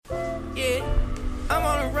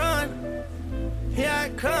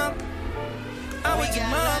I'm with your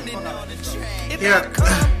mom. If Yeah. I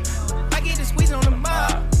come, I get the squeeze on the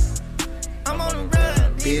mob. I'm on the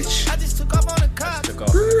run, Bitch. I just took off on the cops. Took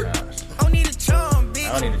off the cops. I don't need a charm, bitch.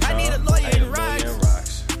 I don't need a charm. I need a lawyer I need a and lawyer rocks. and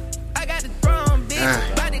rocks. I got the drum,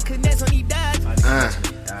 bitch. Body connects on these dots. Yeah,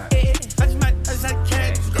 I just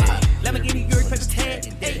can't. Let me get a Euro paper tag.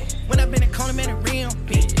 Hey, when I've been in corner, man, a rim,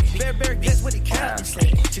 bitch. Very guts with the captain say.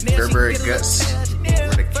 Very guts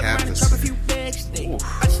with the captain say.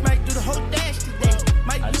 I just might do the whole dash today.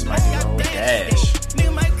 I just might do the whole dash.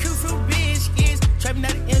 Nigga might crew from biscuits. Trapping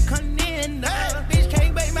out the Incontinental. Bitch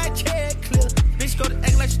can't make my check clear. Bitch go to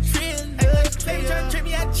act like she trilling. Baby try to trip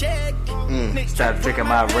me, I check. Stop drinking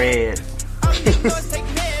my red.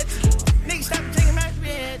 Niggas stop taking my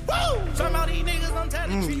red. Woo! Some of these niggas on top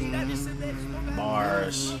of the tree. I just said that.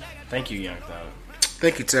 Bars. Thank you, Young Thug.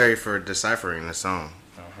 Thank you, Terry, for deciphering the song.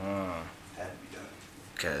 Had to be done.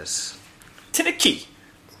 Because To the key.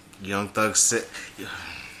 Young Thug says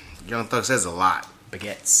a lot.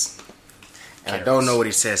 Baguettes. And I don't know what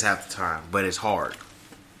he says half the time, but it's hard.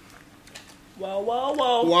 Whoa, whoa,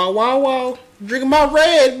 whoa. Wow, wow, wow. Drinking my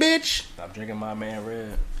red, bitch. Stop drinking my man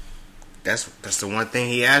red. That's the one thing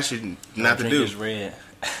he asked you not to Don't do. drink his red.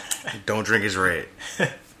 Don't drink his red.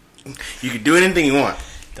 You can do anything you want.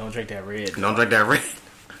 Don't drink that red. Don't drink that red.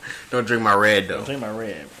 Don't drink my red, though. Don't drink my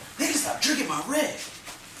red. Nigga, stop drinking my red.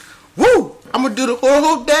 Woo! I'm gonna do the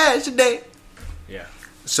whole dash today. Yeah.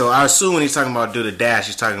 So I assume when he's talking about do the dash,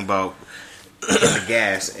 he's talking about getting the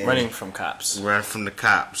gas and Running from cops. run from the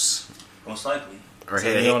cops, Most likely. or So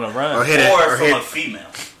hit he on a run. or hit Or or from hit. a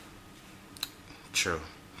female. True.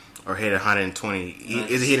 Or hit 120. Nice.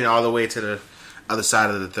 Is he hitting all the way to the other side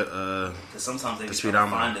of the Because sometimes they The be speed trying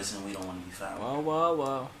to armor. find us and we don't want to be found. Whoa, whoa,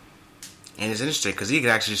 whoa. and it's interesting because he could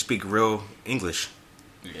actually speak real English.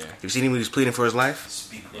 Yeah. You seen him when he was pleading for his life?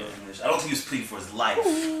 Speak real English. I don't think he was pleading for his life.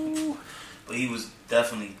 But he was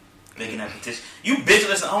definitely making that petition. You bitch,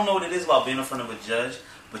 listen, I don't know what it is about being in front of a judge,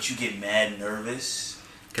 but you get mad nervous.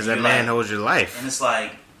 Because You're that man like- holds your life. And it's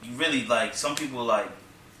like, you really, like, some people, like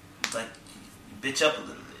you bitch up a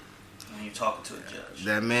little bit when you're talking to a judge.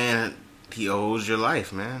 That man, he holds your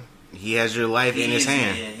life, man. He has your life in his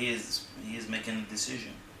hand. Yeah, he is making a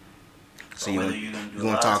decision. So you whether want you're going to do to a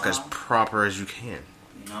lot of talk as time, proper as you can.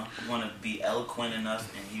 you know, you want to be eloquent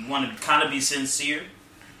enough, and you want to kind of be sincere,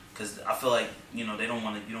 because I feel like, you know, you don't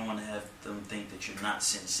want to have them think that you're not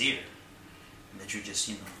sincere, and that you're just,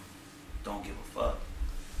 you know, don't give a fuck.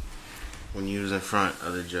 When you was in front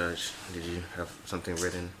of the judge, did you have something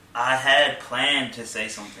written? I had planned to say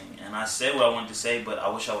something, and I said what I wanted to say, but I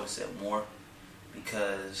wish I would have said more,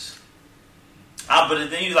 because but the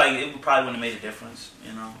thing is, like, it probably wouldn't have made a difference,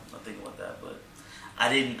 you know. I think about that, but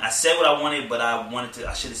I didn't. I said what I wanted, but I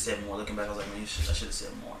should have said more. Looking back, I was like, man, I should have said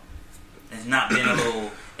more,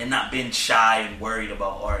 and not been shy and worried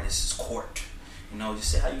about, all right, this is court, you know.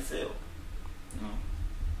 Just say how you feel, you know.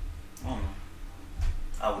 I don't know.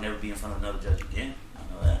 I would never be in front of another judge again. I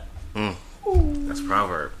know that. That's a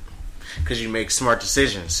proverb. Because you make smart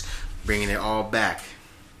decisions, bringing it all back.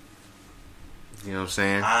 You know what I'm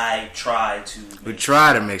saying? I try to. We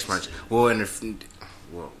try to make smart.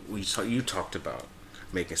 You talked about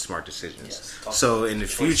making smart decisions. Yes, so in the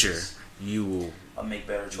future, choices. you will I'll make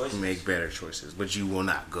better choices. make better choices, but you will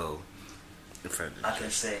not go in front of the I judge. can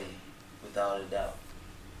say without a doubt,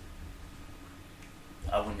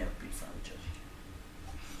 I would never be in front of a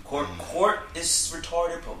judge. Court is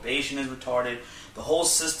retarded. Probation is retarded. The whole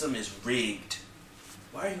system is rigged.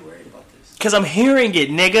 Why are you worried about this? Because I'm hearing it,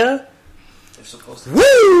 nigga. They're supposed to.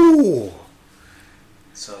 Woo!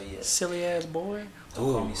 So yes, Silly ass boy.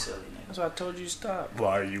 don't call me silly, nigga. That's why I told you to stop.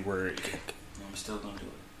 Why are you worried? I'm still gonna do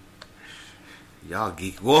it. Y'all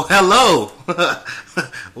geek. Well, hello.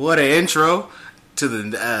 What an intro to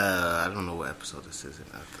the. I don't know what episode this is.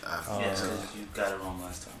 Yes, because you got it wrong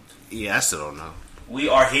last time too. Yeah, I still don't know. We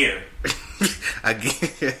are here.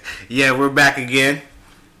 Yeah, we're back again.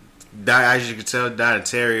 As you can tell, Don and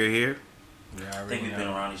Terry are here. Yeah, I think we've been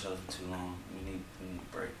around each other for too long. We need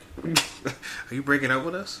a break. Are you breaking up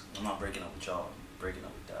with us? I'm not breaking up with y'all. I'm breaking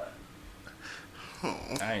up with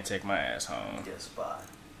Dad. I ain't take my ass home. Yes, bye.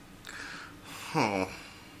 Oh,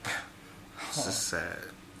 this is sad.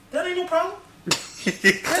 That ain't no problem.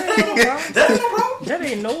 That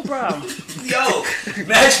ain't no problem. Yo,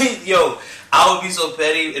 imagine, I would be so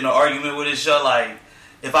petty in an argument with this show. Like,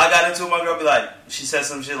 if I got into it, my girl be like, she said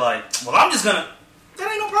some shit like, well, I'm just gonna,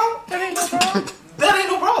 that ain't no problem. That ain't no problem. That ain't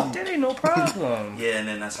no problem. That ain't no problem. Yeah, and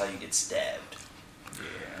then that's how you get stabbed.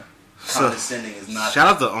 Yeah. Condescending is not. Shout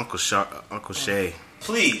out to Uncle Shay.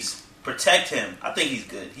 Please, protect him. I think he's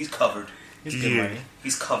good. He's covered. It's good money.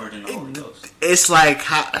 He's covered in the Holy Ghost. It's like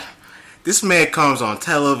This man comes on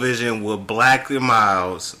television with Black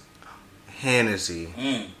Miles Hennessy.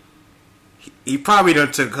 He probably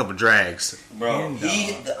done took a couple drags. Bro,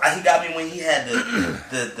 he got me when he had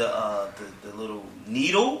the little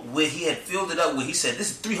needle where he had filled it up with. He said,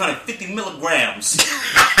 "This is 350 milligrams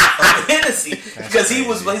of Hennessy," because he's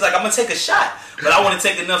like, "I'm gonna take a shot, but I want to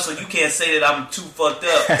take enough so you can't say that I'm too fucked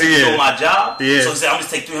up to do my job." Yeah. So he said, "I'm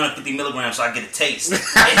just take 350 milligrams so I get a taste." And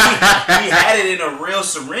he had it in a real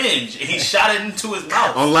syringe and he shot it into his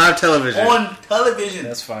mouth On live television. on television.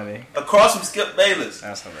 That's funny. Across from Skip Bayless.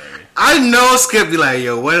 That's hilarious. I know Skip be like,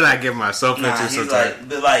 yo, what did I get myself Nah, into he's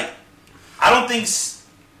sometimes? like, I don't think.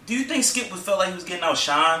 Do you think Skip felt like he was getting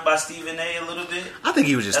outshined by Stephen A. a little bit? I think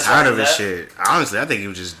he was just That's tired why of his he's shit. Honestly, I think he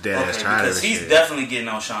was just dead ass tired of because his he's shit. definitely getting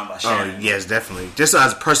outshined by Oh, Shannon. yes, definitely. Just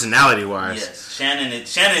as personality wise. Yes, Shannon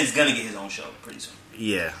is gonna get his own show pretty soon.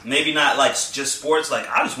 Yeah. Maybe not like just sports. Like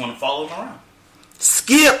I just want to follow him around.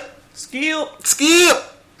 Skip! Skill. Skip!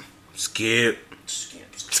 Skip.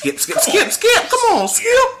 Skip. Come on, Skip.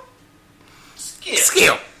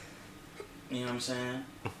 Skip. You know what I'm saying?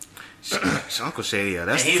 Uncle Shady, yeah, And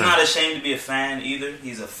that's he's the thing. not ashamed to be a fan either.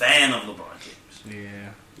 He's a fan of LeBron James. Yeah.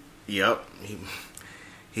 Yep.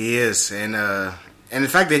 He is. And the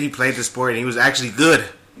fact that he played the sport and he was actually good.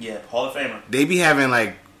 Yeah, Hall of Famer. They be having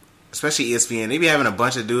like, especially ESPN, they be having a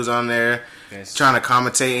bunch of dudes on there Yes. trying to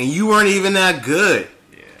commentate, and you weren't even that good.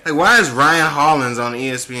 Yeah. Like, why is Ryan Hollins on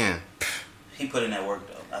ESPN? He put in that work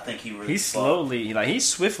though. I think he really. He slowly, like, he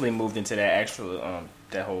swiftly moved into that actual,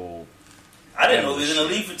 that whole. I didn't know he was in the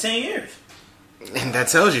league for 10 years. And that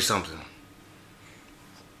tells you something.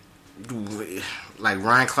 Like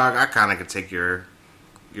Ryan Clark, I kind of could take your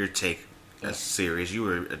take as serious. You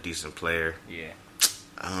were a decent player. Yeah.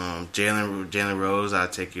 Jalen Rose, I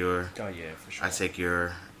take your. Oh yeah, for sure. I take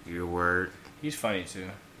your word. He's funny too.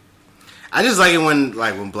 I just like it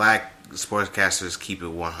when black sportscasters keep it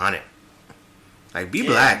 100. Like, be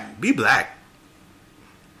black. Be black.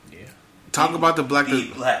 Yeah. Talk about the black.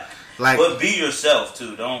 Be black. Like, But be yourself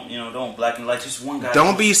too. Don't blacken like just one guy.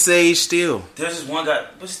 don't be Sage Steele. There's this one guy.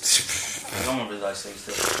 I don't really like say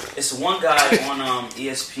still. It's one guy on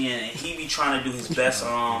ESPN, and he be trying to do his best.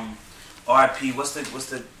 RIP. What's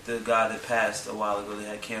the guy that passed a while ago that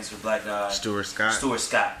had cancer? Black guy. Stuart Scott. Stuart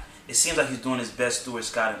Scott. It seems like he's doing his best Stuart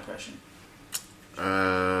Scott impression.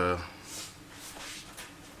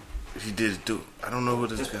 He did do. I don't know who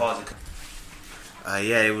this Just guy. pause it.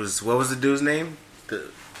 Yeah, it was. What was the dude's name?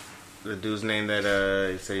 The dude's name that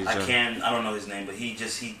he said he's doing. I don't know his name, but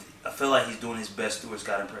I feel like he's doing his best Stuart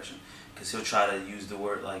Scott impression because he'll try to use the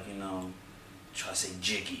word like try to say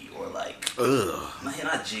jiggy or like. Ugh.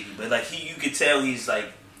 Not jiggy, but like you could tell he's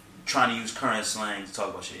like trying to use current slang to talk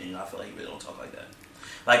about shit. I feel like he really don't talk like that.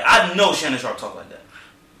 Like I know Shannon Sharp talk like that.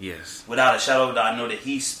 Yes. Without a shadow of a doubt, I know that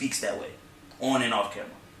he speaks that way, on and off camera.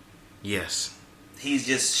 Yes. He's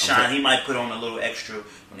just shine. Okay. He might put on a little extra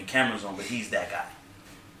when the camera's on, but he's that guy.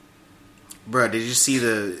 Bro, did you see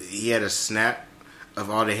he had a snap of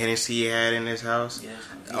all the Hennessy he had in his house? Yeah.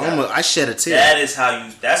 I shed a tear.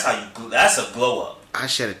 That's a glow up. I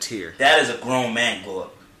shed a tear. That is a grown man glow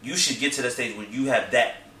up. You should get to the stage where you have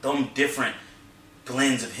them different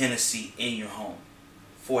blends of Hennessy in your home.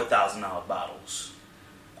 $4,000 bottles.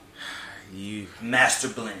 Master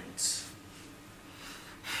blends.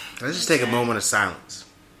 Let's just take a moment of silence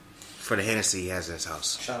for the Hennessy he has in his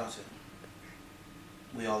house. Shout out to him.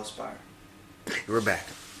 We all aspire. We're back.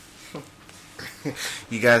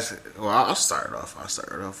 You guys, well, I'll start off. I'll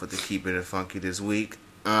start off with the keeping it funky this week.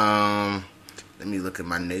 Let me look at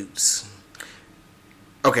my notes.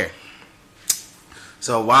 Okay.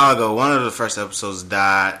 So a while ago, one of the first episodes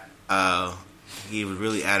died. He was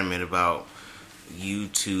really adamant about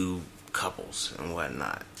YouTube couples and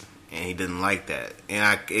whatnot, and he didn't like that.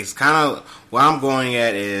 And it's kind of what I'm going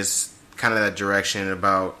at is kind of that direction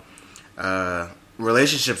about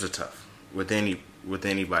relationships are tough with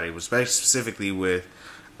anybody, especially specifically with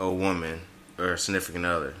a woman or a significant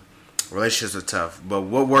other. Relationships are tough, but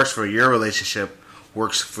what works for your relationship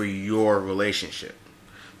works for your relationship.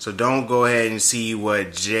 So don't go ahead and see what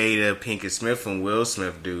Jada Pinkett Smith and Will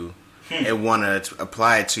Smith do and want to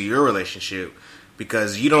apply it to your relationship,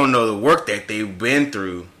 because you don't know the work that they've been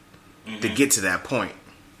through to get to that point.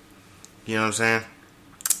 You know what I'm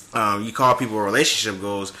saying? You call people relationship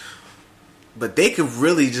goals, but they could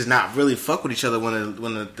really just not really fuck with each other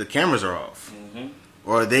when the cameras are off.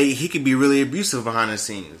 Or he could be really abusive behind the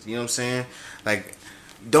scenes. You know what I'm saying? Like,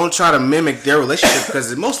 don't try to mimic their relationship,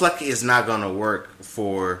 because most likely it's not going to work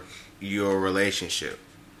for your relationship.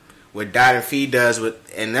 What Dot and Fee does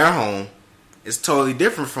in their home is totally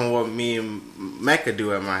different from what me and Mecca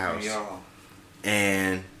do at my house. Yeah.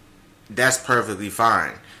 And that's perfectly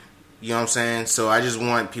fine. You know what I'm saying? So I just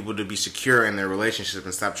want people to be secure in their relationship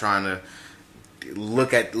and stop trying to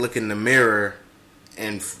look in the mirror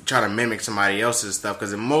and try to mimic somebody else's stuff,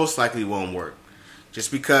 because it most likely won't work.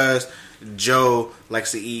 Just because Joe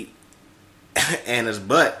likes to eat Anna's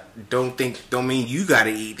butt, don't mean you gotta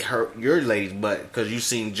eat your lady's butt because you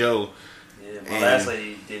seen Joe. Yeah, my last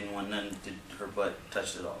lady didn't want nothing to her butt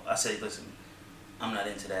touched at all. I said, listen, I'm not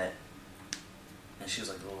into that. And she was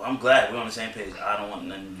like, well, I'm glad we're on the same page. I don't want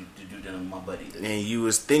nothing to do with my butt either. And you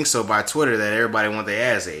would think so by Twitter that everybody want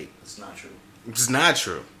their ass ate. It's not true. It's not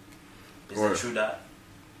true. Is that true, Dot?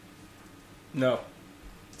 No.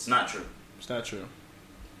 It's not true. It's not true.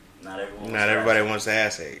 Not everybody wants their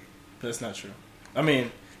ass ate. That's not true. I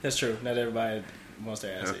mean, that's true. Not everybody wants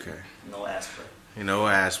their ass ate. Okay. No ass play.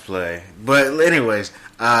 Ass play. But anyways,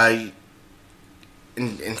 and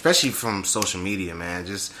especially from social media, man,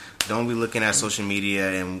 just don't be looking at social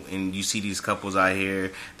media and you see these couples out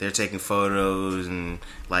here, they're taking photos and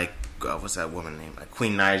like, what's that woman name? Like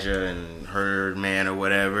Queen Naija and her man or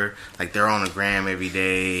whatever. Like they're on the gram every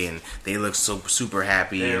day and they look so super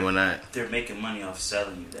happy and whatnot. They're making money off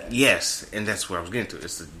selling you that. Yes, and that's where I was getting to.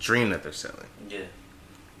 It's the dream that they're selling. Yeah.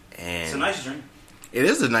 And it's a nice dream. It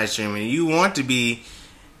is a nice dream, and you want to be,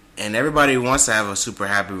 and everybody wants to have a super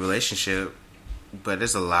happy relationship, but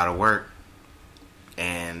it's a lot of work.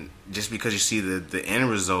 And just because you see the end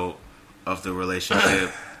result of the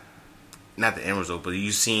relationship, not the end result, but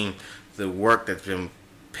you've seen the work that's been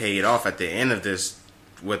paid off at the end of this,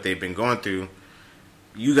 what they've been going through,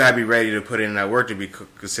 you gotta be ready to put in that work to be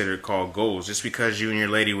considered called goals. Just because you and your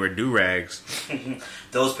lady wear do-rags.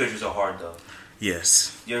 Those pictures are hard, though.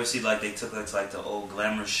 Yes. You ever see like they took like the old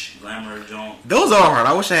glamour joint? Those are hard.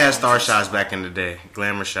 I wish I had star shots back in the day.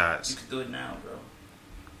 Glamour shots. You could do it now, bro.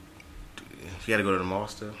 You gotta go to the mall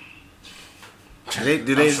still. I'm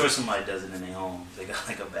sure somebody does it in their home. They got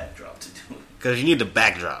like a backdrop to do it. Because you need the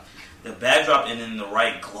backdrop. The backdrop and then the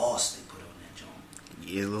right gloss they put on that joint.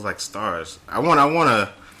 Yeah, it looks like stars. I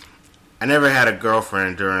never had a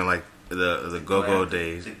girlfriend during like the go-go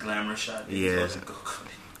days. The glamour shot. Yes.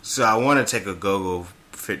 So I want to take a go-go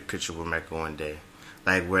fit picture with Mecca one day.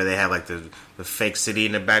 Like where they have like the fake city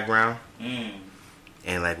in the background.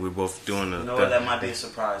 And like we're both doing the... You know what? That might be a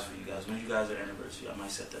surprise for you guys. When you guys are anniversary, I might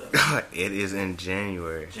set that up. It is in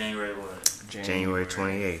January. January what? January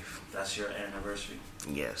 28th. That's your anniversary?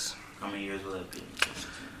 Yes. How many years will that be?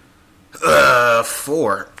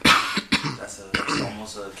 4. That's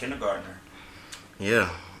almost a kindergartner. Yeah.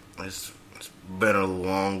 It's been a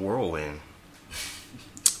long whirlwind.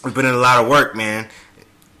 We've been in a lot of work, man.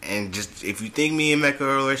 And just, if you think me and Mecca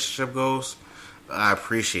relationship goes, I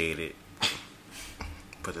appreciate it.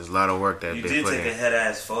 But there's a lot of work that you been did put take in. a head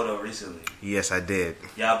ass photo recently. Yes, I did.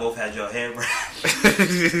 Y'all both had your hair wrapped.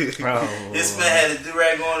 Oh. This man had a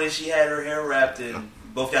do-rag on and she had her hair wrapped, and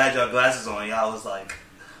both y'all had your glasses on. Y'all was like,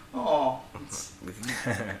 oh.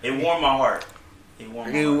 It warmed my heart.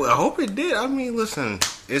 I hope it did. I mean, listen,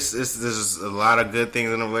 there's a lot of good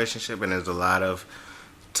things in a relationship, and there's a lot of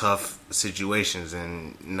tough situations,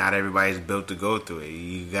 and not everybody's built to go through it.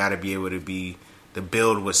 You got to be able to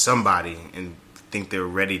build with somebody and think they're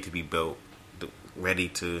ready to be built, ready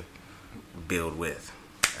to build with.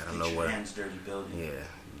 I don't know what. Hands dirty building. Yeah,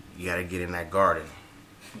 you got to get in that garden.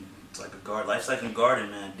 It's like a garden. Life's like a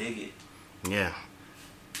garden, man. Dig it. Yeah.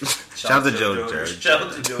 Shout out to Joe Dirt. Shout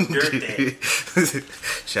out to Joe Dirt.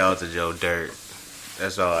 Shout out to Joe Dirt.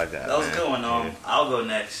 That's all I got. That was going on. Yeah. I'll go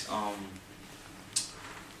next.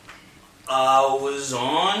 I was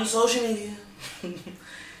on social media,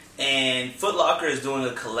 and Foot Locker is doing a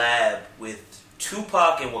collab with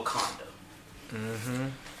Tupac and Wakanda. Mm-hmm.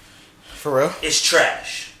 For real? It's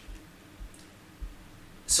trash.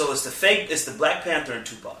 So it's the Black Panther and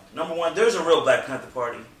Tupac. Number one, there's a real Black Panther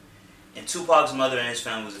party, and Tupac's mother and his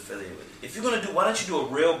family was affiliated with it. If you're gonna why don't you do a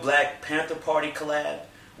real Black Panther party collab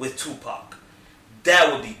with Tupac?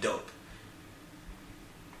 That would be dope.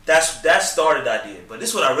 That started the idea, but this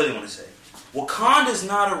is what I really want to say. Wakanda's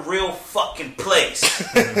not a real fucking place.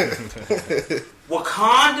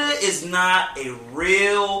 Wakanda is not a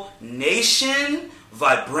real nation.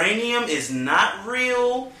 Vibranium is not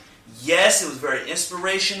real. Yes, it was very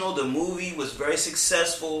inspirational. The movie was very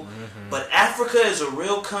successful. Mm-hmm. But Africa is a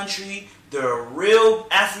real country. There are real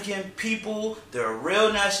African people. There are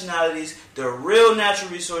real nationalities. There are real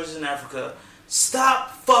natural resources in Africa.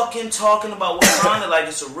 Stop fucking talking about Wakanda like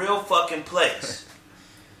it's a real fucking place.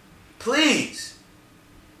 Please.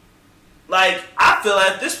 Like, I feel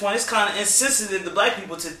at this point it's kind of insensitive to black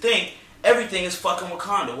people to think everything is fucking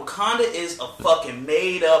Wakanda. Wakanda is a fucking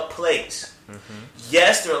made up place.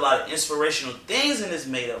 Yes, there are a lot of inspirational things in this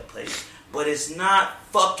made up place, but it's not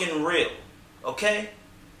fucking real. Okay?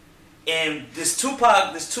 And this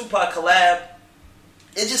Tupac collab,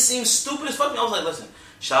 it just seems stupid as fuck. I was like, listen,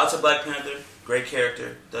 shout out to Black Panther, great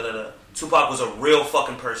character, Tupac was a real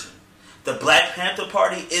fucking person. The Black Panther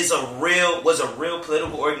Party was a real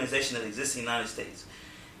political organization that exists in the United States.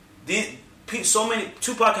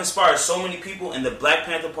 Tupac inspired so many people, and the Black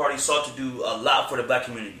Panther Party sought to do a lot for the black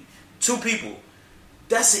community. 2 people.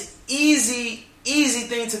 That's an easy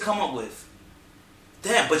thing to come up with.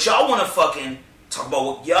 Damn, but y'all want to fucking talk about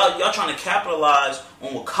what y'all trying to capitalize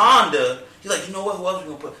on Wakanda. You're like, you know what? Who else we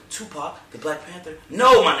gonna put? Tupac, the Black Panther?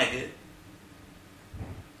 No, my nigga.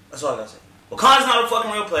 That's all I gotta say. Wakanda's not a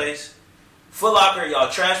fucking real place. Foot Locker, y'all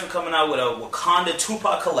trash for coming out with a Wakanda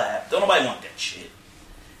Tupac collab. Don't nobody want that shit.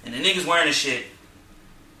 And the niggas wearing the shit.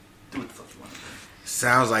 Do what the fuck you want to do.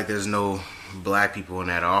 Sounds like there's no black people in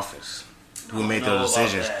that office who made those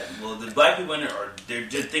decisions. Well, the black people in there they're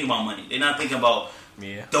just thinking about money. They're not thinking about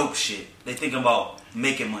dope shit. They're thinking about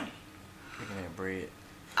making money. Making that bread.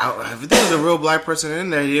 If there was a real black person in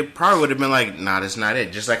there, it probably would have been like, nah, that's not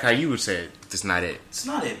it. Just like how you would say it. That's not it. It's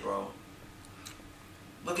not it, bro.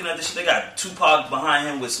 Looking at this shit, they got Tupac behind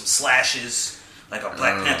him with some slashes, like a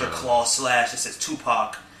Black Panther claw slash that says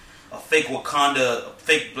Tupac, a fake Wakanda, a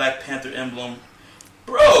fake Black Panther emblem.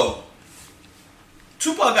 Bro,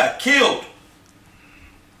 Tupac got killed.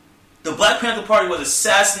 The Black Panther Party was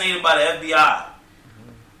assassinated by the FBI.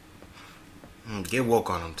 Get woke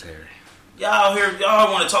on them, Terry. Y'all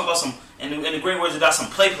want to talk about some, in the great words of that, some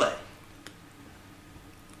play.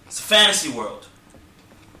 It's a fantasy world.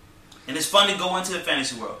 And it's fun to go into the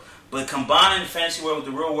fantasy world. But combining the fantasy world with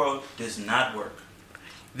the real world does not work.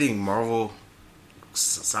 You think Marvel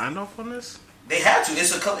signed off on this? They had to.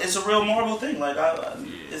 It's a real Marvel thing. Like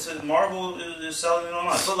it's a Marvel is selling it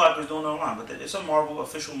online. Foot Locker's doing it online, but it's a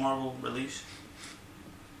official Marvel release.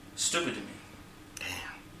 Stupid to me. Damn.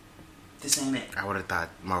 This ain't it. I would have thought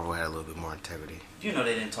Marvel had a little bit more integrity. You know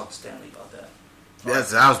they didn't talk to Stan Lee about that.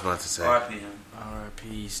 That's what I was about to say. R.I.P. him.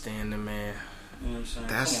 R.I.P. Stan the man. You know what I'm saying?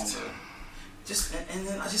 That's Come on, bro. And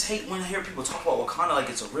then I just hate when I hear people talk about Wakanda like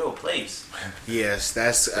it's a real place. Yes,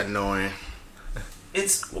 that's annoying.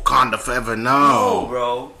 It's Wakanda forever. No,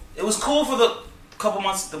 bro. It was cool for the couple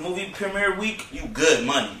months. The movie premiere week, you good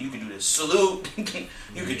money. You can do this salute. You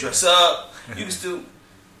can dress up. You can still.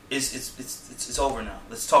 It's over now.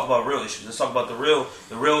 Let's talk about real issues. Let's talk about the real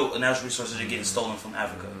natural resources that are getting stolen from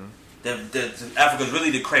Africa. Africa is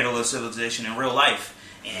really the cradle of civilization in real life,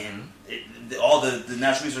 and all the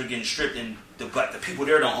natural resources are getting stripped, and the people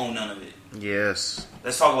there don't own none of it. Yes.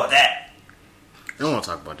 Let's talk about that. They don't want to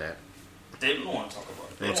talk about that. They don't want to talk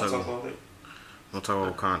about it. They don't want to talk about it. They want to talk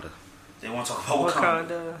about Wakanda. They want to talk about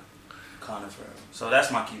Wakanda. Wakanda forever. So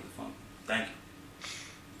that's my keep it fun. Thank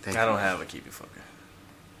you. I don't have a keep it funky.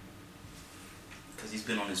 Because he's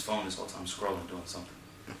been on his phone this whole time scrolling, doing something.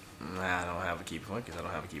 Nah, I don't have a keep it funky. I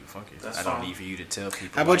don't have a keep it funky. That's I don't fine. need for you to tell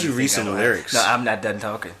people. How about you read some lyrics? No, I'm not done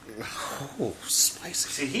talking. Oh, spicy.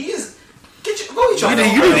 See, he is. Go eat your You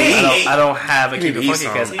phone. need I don't have a You keep need it to eat funky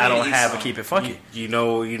because some. I don't You have a need keep it funky. You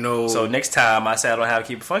know. So next time I say I don't have a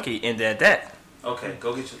keep it funky, and that. Okay,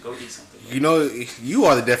 go eat something. You know, you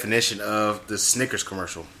are the definition of the Snickers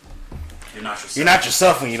commercial. You're not yourself. You're not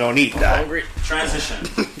yourself when you don't eat. Dog.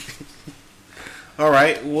 Transition. All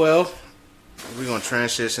right, well, we're gonna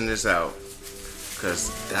transition this out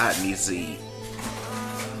because Dot needs to eat.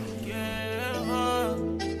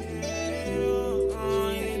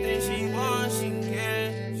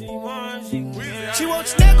 She want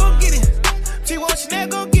snack, go get it. She want snack,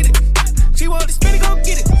 go get it. She want the spinny, go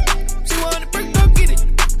get it. She want the brick, go get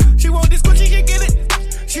it. She want this Gucci, she get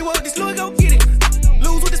it. She want this Louis, go get it.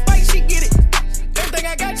 Lose with the spike, she get it. Everything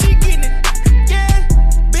I got, she getting it. Yeah,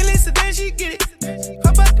 Billy Sedan, she get it.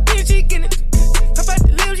 Hop out the bitch, she get it. Hop out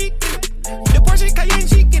the Lil, she get it. The Porsche Cayenne,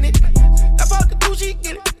 she get it. Hop out the coupe, she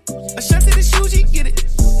get it. A shot to the shoe, she get it.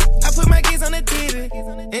 I put my kids on the TV.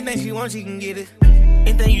 Anything she wants, she can get it.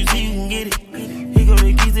 Anything you see, you can get it. He go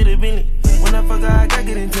the keys to the Bentley. When I fuck her, I got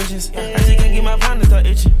good intentions. I just can't get my pound to start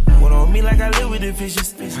itching. What on me like I live with the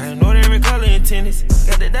fishes. I know every color in tennis.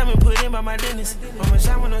 Got the diamond put in by my dentist. Mama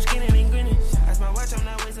shine when I'm skinning and grinning. That's my watch, I'm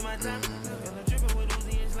not wasting my time. I'm dripping with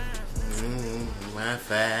Uzi and slime.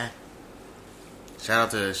 Wi-Fi. Shout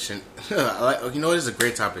out to you know, this is a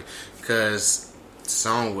great topic because the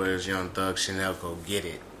song was Young Thug, Chanel, go get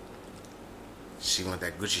it. She want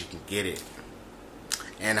that Gucci, she can get it.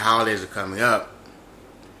 And the holidays are coming up,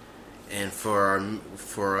 and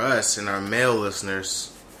for us and our male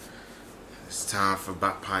listeners, it's time for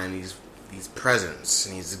buying these presents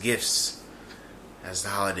and these gifts as the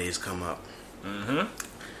holidays come up.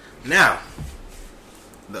 Mm-hmm. Now,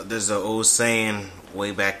 there's an old saying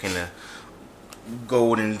way back in the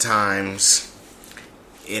golden times.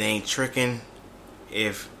 It ain't tricking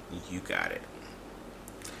if you got it.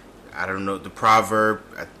 I don't know the proverb.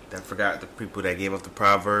 I forgot the people that gave up the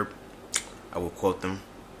proverb. I will quote them.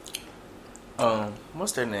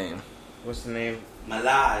 What's their name? What's the name?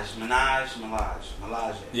 Malage.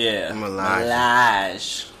 Yeah,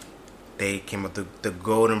 Malage. They came up with the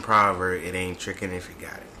golden proverb. It ain't tricking if you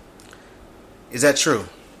got it. Is that true?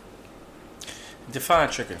 Define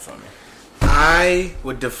tricking for me. I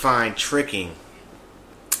would define tricking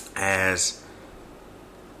as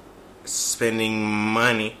spending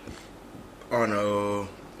money on a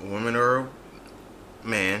woman or a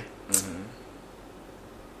man,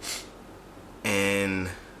 and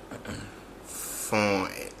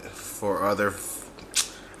for other.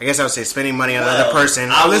 I guess I would say spending money on another person.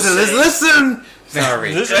 Listen.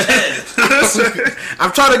 Sorry. Listen.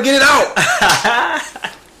 I'm trying to get it out.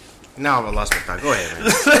 Now I've lost my thought. Go ahead, man.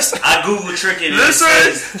 I Googled tricking. It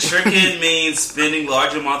says tricking means spending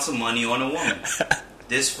large amounts of money on a woman.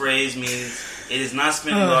 This phrase means it is not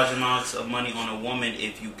spending large amounts of money on a woman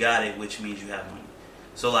if you got it, which means you have money.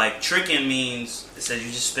 So, like, tricking means it says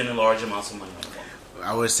you're just spending large amounts of money on a woman.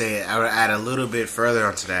 I would say I would add a little bit further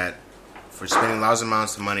onto that. For spending large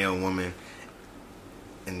amounts of money on a woman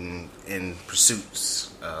in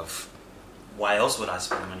pursuits of. Why else would I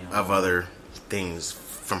spend money on a woman? Other things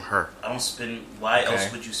from her. I don't spend. Why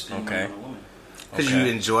else would you spend money on a woman? Because you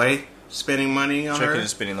enjoy spending money on her. Tricking is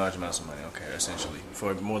spending large amounts of money. Okay, essentially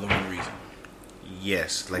for more than one reason.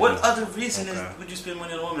 Yes. Like what other reason would you spend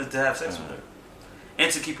money on a woman to have sex with her?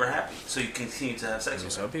 And to keep her happy, so you continue to have sex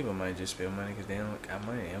with her. Some people might just spend money because they don't got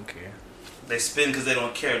money. They don't care. They spend because they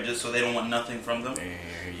don't care, just so they don't want nothing from them.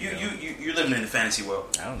 You're living in the fantasy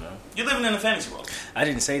world. I don't know. You're living in the fantasy world. I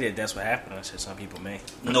didn't say that. That's what happened. I said some people may.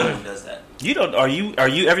 No one does that. You don't. Are you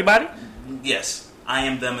everybody? Yes. I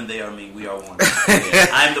am them and they are me. We are one.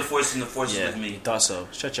 I am the force and the force is with me. You thought so.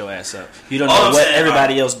 Shut your ass up. You don't know what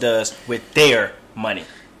everybody else does with their money.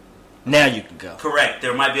 Now you can go. Correct.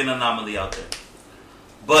 There might be an anomaly out there.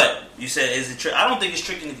 But you said, is it trick? I don't think it's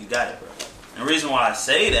tricking if you got it, bro. And the reason why I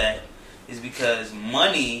say that is because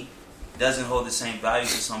money doesn't hold the same value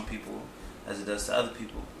to some people as it does to other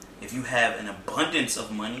people. If you have an abundance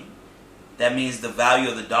of money, that means the value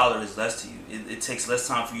of the dollar is less to you. It takes less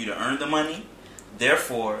time for you to earn the money.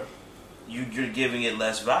 Therefore, you're giving it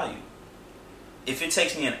less value. If it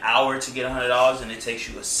takes me an hour to get $100 and it takes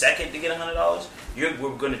you a second to get $100,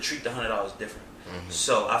 we're going to treat the $100 different.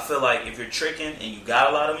 So I feel like if you're tricking and you got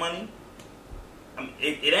a lot of money,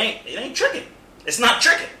 it ain't tricking. It's not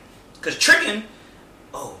tricking. Because tricking,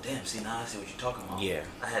 oh damn, see now I see what you're talking about. Yeah.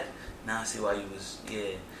 Now I see why you was,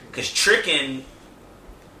 Because tricking,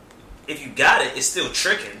 if you got it, it's still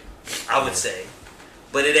tricking, I would say.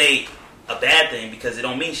 But it ain't a bad thing because it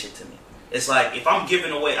don't mean shit to me. It's like if I'm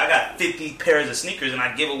giving away, I got 50 pairs of sneakers and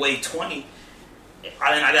I give away 20, and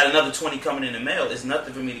I got another 20 coming in the mail. It's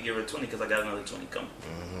nothing for me to give her 20 because I got another 20 coming.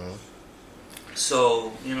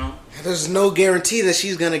 So, there's no guarantee that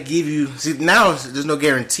she's going to give you... See, now there's no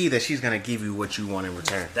guarantee that she's going to give you what you want in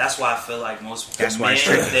return. That's why I feel like most men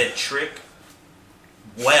that trick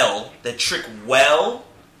well, they're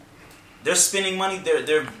spending money.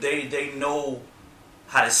 They know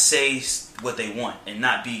how to say what they want and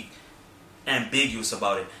not be ambiguous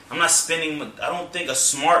about it. I don't think a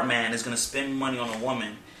smart man is going to spend money on a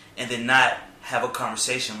woman and then not have a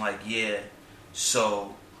conversation like,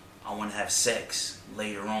 so I want to have sex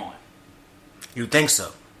later on. You think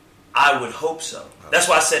so? I would hope so. That's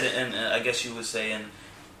why I said it, and I guess you would say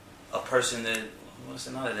a person that,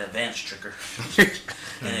 not an advanced tricker.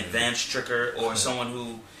 An advanced tricker or someone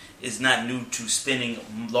who is not new to spending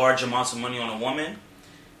large amounts of money on a woman,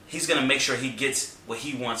 he's going to make sure he gets what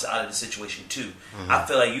he wants out of the situation too. I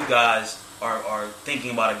feel like you guys are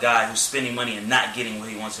thinking about a guy who's spending money and not getting what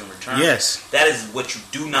he wants in return. Yes. That is what you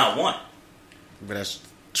do not want. But that's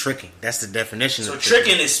tricking. That's the definition of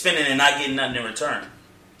tricking is spending and not getting nothing in return.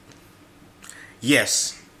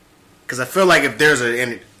 Yes. Because I feel like if there's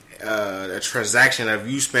a transaction of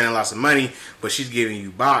you spending lots of money, but she's giving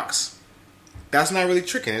you box, that's not really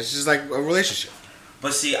tricking. It's just like a relationship.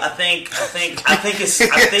 But see, I think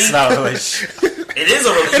it's not a relationship. It is a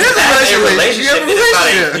relationship. It is not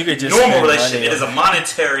a normal relationship. It is a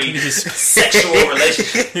monetary, sexual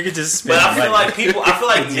relationship. You could just spend But I feel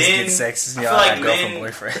like men,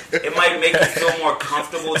 boyfriend. It might make you feel more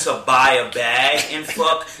comfortable to buy a bag and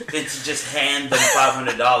fuck than to just hand them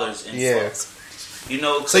 $500 and fuck.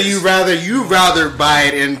 So you rather buy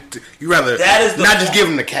it and that is not just give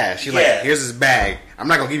him the cash. You're like, here's his bag. I'm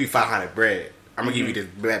not gonna give you 500 bread. I'm gonna give you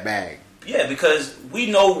that bag. Yeah, because we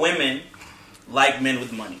know women like men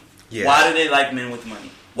with money. Yes. Why do they like men with money?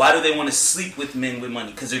 Why do they want to sleep with men with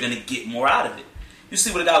money? Because they're going to get more out of it. You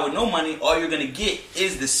sleep with a guy with no money, all you're going to get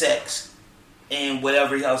is the sex and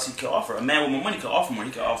whatever else he can offer. A man with more money can offer more.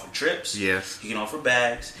 He can offer trips. Yes. He can offer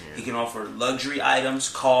bags. Yeah. He can offer luxury items,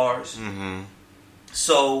 cars. Mm-hmm.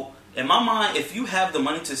 So, in my mind, if you have the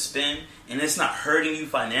money to spend and it's not hurting you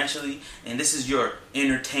financially and this is your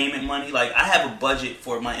entertainment money, like I have a budget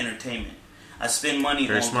for my entertainment. I spend money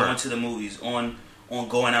on going to the movies, on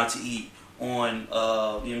going out to eat, on, you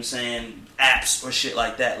know what I'm saying, apps or shit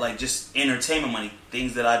like that. Like, just entertainment money.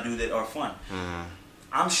 Things that I do that are fun. Mm-hmm.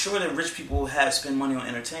 I'm sure that rich people spend money on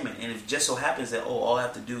entertainment. And if it just so happens that, all I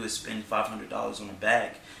have to do is spend $500 on a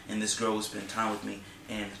bag and this girl will spend time with me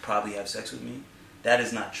and probably have sex with me, that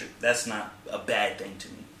is not true. That's not a bad thing to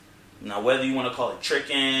me. Now, whether you want to call it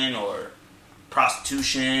tricking or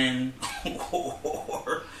prostitution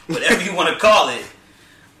or whatever you want to call it,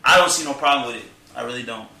 I don't see no problem with it. I really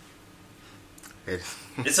don't.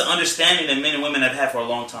 It's an understanding that men and women have had for a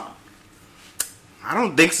long time. I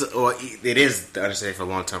don't think so. Well, it is the understanding for a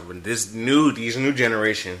long time, but these new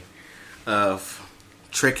generation of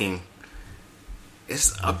tricking,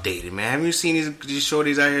 it's updated, man. Haven't you seen these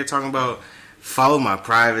shorties out here talking about follow my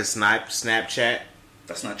private Snapchat?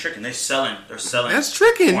 That's not tricking. They're selling. That's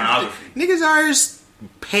tricking. Pornography. Niggas are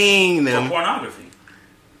paying them for pornography.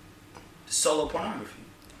 Solo pornography.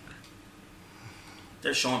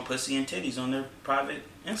 They're showing pussy and titties on their private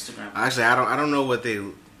Instagram. Actually, I don't know what they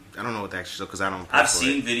actually show because I don't. I've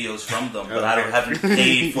seen videos from them, but I haven't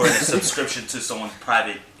paid for a subscription to someone's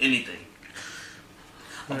private anything.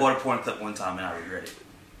 I bought a porn clip one time and I regret it.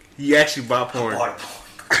 You actually bought porn? I bought a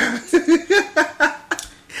porn.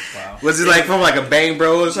 Wow. Was it like from like a Bang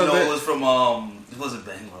Bros or something? No, it was from it wasn't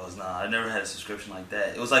Bang Bros. Nah, I never had a subscription like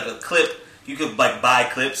that. It was like a clip. You could like buy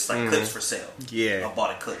clips, like clips for sale. Yeah, I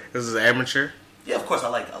bought a clip. This is amateur. Yeah, of course. I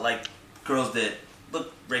like girls that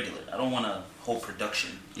look regular. I don't want a whole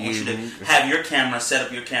production. I want you to have your camera, set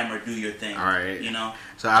up your camera, do your thing. All right. You know.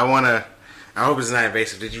 So I hope it's not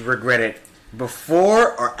invasive. Did you regret it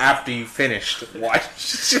before or after you finished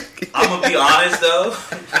watching? I'm gonna be honest though.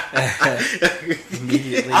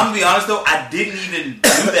 I didn't even do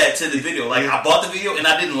that to the video. Like I bought the video and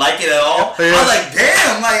I didn't like it at all. I was like,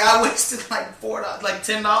 damn! Like I wasted like $4, like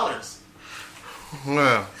 $10.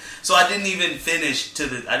 Wow. So I didn't even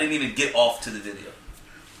I didn't even get off to the video.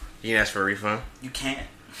 You can ask for a refund? You can't.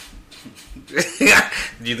 Did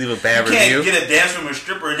you leave a bad review? You can't get a dance from a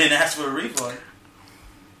stripper and then ask for a refund.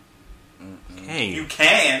 Hey. You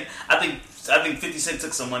can. I think 50 Cent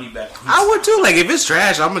took some money back. I would too. Like if it's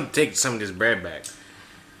trash, I'm gonna take some of this bread back.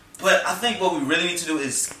 But I think what we really need to do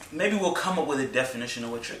is maybe we'll come up with a definition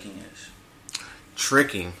of what tricking is.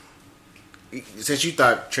 Tricking. Since you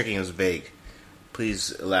thought tricking was vague,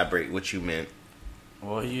 please elaborate what you meant.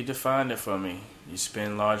 Well, you defined it for me. You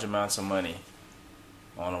spend large amounts of money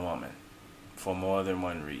on a woman for more than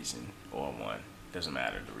one reason, or one. Doesn't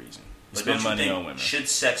matter the reason. You spend money on women. Should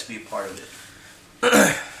sex be a part of it?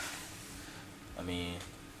 I mean,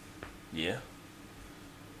 yeah.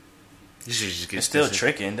 You should just get it's still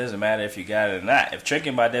tricking. Doesn't matter if you got it or not. If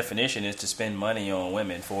tricking by definition is to spend money on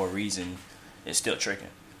women for a reason, it's still tricking.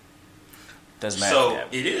 Doesn't matter. So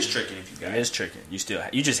it is tricking if you got it. It is tricking.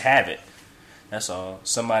 You just have it. That's all.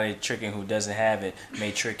 Somebody tricking who doesn't have it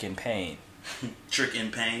may trick in pain. Trick in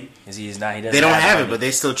pain? Because he doesn't. They don't have it, but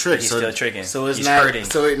they still trick. He's still tricking. So it's he's not hurting.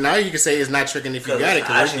 So now you can say it's not tricking if you got it.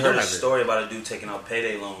 I actually heard a story about a dude taking out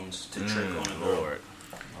payday loans to trick on a girl.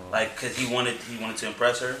 Like, because he wanted to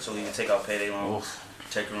impress her, so he would take out payday loans,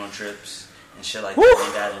 take her on trips and shit like that.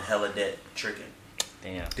 He got in hella debt tricking.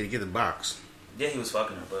 Damn. Did he get the box? Yeah, he was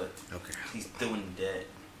fucking her, but okay, he's doing debt.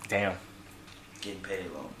 Damn. Getting payday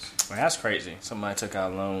loans. Well, that's crazy. Somebody took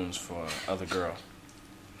out loans for other girl.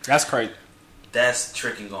 That's crazy. That's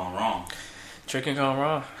tricking gone wrong. Tricking gone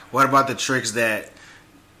wrong. What about the tricks that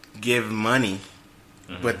give money,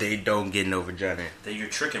 but they don't get no vagina? That you're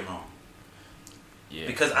tricking wrong. Yeah.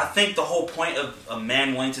 Because I think the whole point of a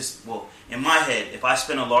man wanting to... Well, in my head, if I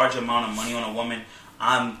spend a large amount of money on a woman,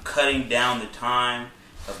 I'm cutting down the time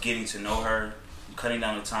of getting to know her. I'm cutting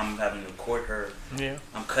down the time of having to court her. Yeah.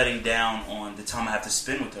 I'm cutting down on the time I have to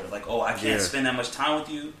spend with her. Like, I can't spend that much time with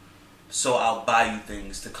you, so I'll buy you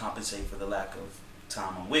things to compensate for the lack of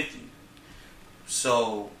time I'm with you.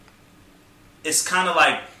 So, it's kind of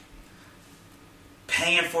like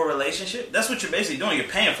paying for a relationship. That's what you're basically doing. You're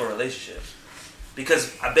paying for a relationship.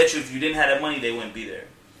 Because I bet you if you didn't have that money, they wouldn't be there.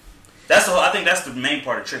 That's the whole, I think that's the main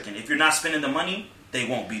part of tricking. If you're not spending the money, they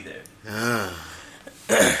won't be there.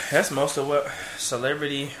 That's most of what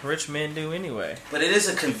celebrity rich men do anyway. But it is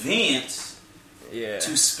a convenience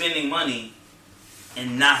to spending money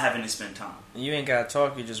and not having to spend time. You ain't gotta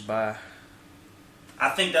talk, you just buy. I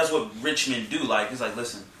think that's what rich men do. Like, it's like,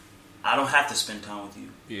 listen, I don't have to spend time with you.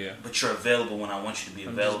 Yeah. But you're available when I want you to be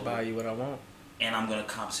available. Just buy you what I want. And I'm gonna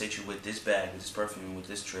compensate you with this bag, with this perfume, with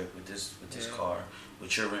this trip, with this car,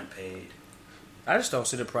 with your rent paid. I just don't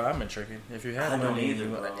see the problem in tricking. If you have I don't money, either,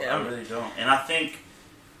 bro. I really don't. And I think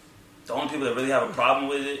the only people that really have a problem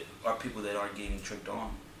with it are people that aren't getting tricked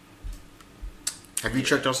on. Have you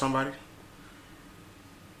tricked on somebody?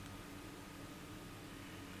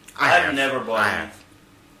 I've never bought.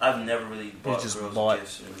 I've never really bought. You just girls bought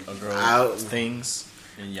gifts a girl things,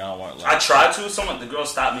 and y'all weren't like. I tried to. The girl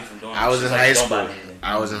stopped me from doing it. I was in high school.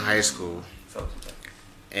 I was in high school.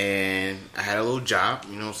 And I had a little job,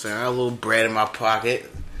 you know what I'm saying? I had a little bread in my pocket.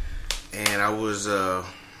 And I was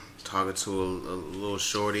talking to a little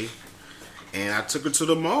shorty. And I took her to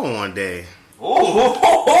the mall one day.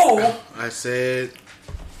 Oh! I said...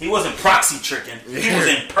 He wasn't proxy tricking. He was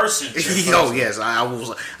in person tricking. Oh, yes. I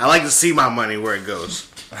like to see my money where it goes.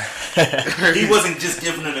 He wasn't just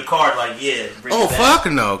giving her the card like, yeah. Oh, fuck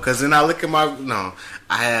no. Because then I look at my... No.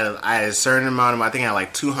 I had a certain amount of... I think I had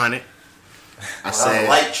like 200. I said, it was a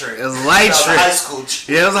light trick. It was a light trick. High school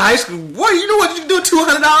trick. Yeah, it was a high school. What? You know what you do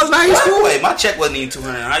 $200 in high school? Wait, my check wasn't even $200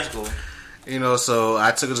 in high school. You know, so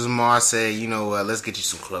I took it to the mall. I said, you know what? Let's get you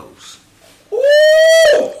some clothes.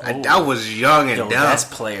 I was young and dumb. That's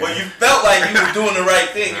player. Well, you felt like you were doing the right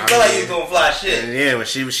thing. You felt like you were doing fly shit. And yeah, when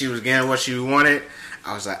she was getting what she wanted,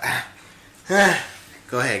 I was like,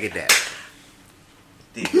 go ahead, get that.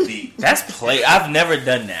 Deep. That's play. I've never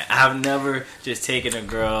done that. I've never just taken a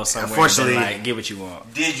girl somewhere Unfortunately, and been like, get what you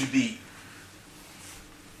want. Did you beat?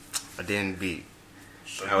 I didn't beat.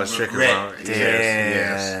 So I was tricking regret. around.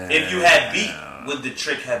 Yes. If you had beat, would the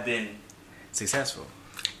trick have been successful?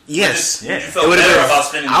 Yes. You felt better about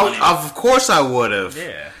spending the money. Of course I would have.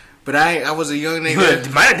 Yeah. But I was a young nigga.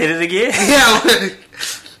 You might have did it again. Yeah.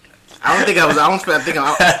 I don't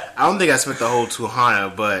think I spent the whole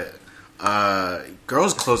 200, but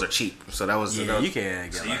girls' clothes are cheap, so that was. Yeah, you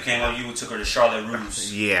can. So you came up, you took her to Charlotte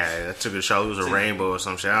Russe. Yeah, I took her to Charlotte. It was a rainbow or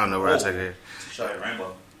some shit. I don't know where I took her. Charlotte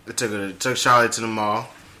Rainbow. I took Charlotte to the mall.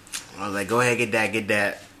 I was like, go ahead, get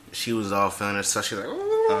that. She was all feeling it, so she was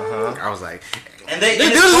like, I was like, and there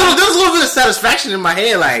was a little bit of satisfaction in my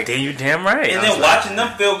head, like, damn, you damn right. And then watching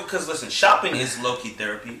them feel, because listen, shopping is low key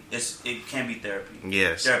therapy. It can be therapy.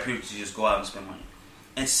 Yes, therapeutic to just go out and spend money.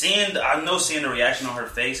 And seeing the reaction on her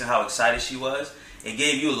face and how excited she was, it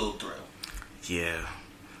gave you a little thrill. Yeah,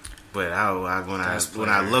 but when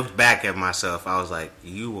I looked back at myself, I was like,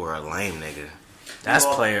 you were a lame nigga. That's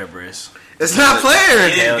player, Briss. It's not player.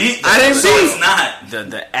 I didn't beat. It's not.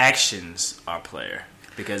 The actions are player.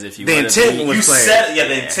 Because if you the intent was player.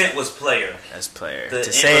 The intent was player. That's player. The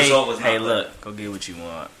to say, result was hey, not look, go get what you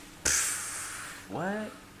want.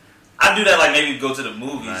 What? I do that like maybe go to the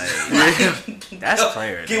movies. Like, that's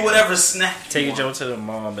player. Get whatever snack. Take you a joke to the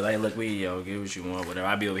mall and be like, look, get what you want, whatever.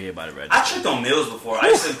 I'll be over here by the register. I tricked on meals before. I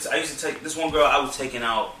used to take this one girl I was taking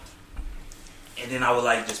out, and then I would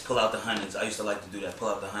like just pull out the hundreds. I used to like to do that, pull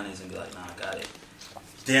out the hundreds and be like, nah, I got it.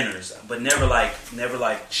 Dinners, but never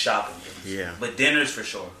like shopping. Yeah. But dinners for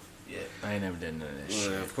sure. Yeah. I ain't never done none of that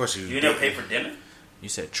shit. Of course you. You never paid for dinner? You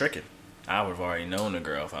said tricking. I would have already known the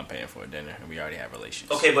girl if I'm paying for a dinner and we already have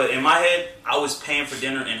relations. Okay, but in my head, I was paying for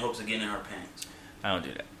dinner in hopes of getting in her pants. I don't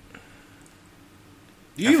do that.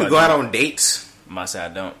 You even go out on dates? I say I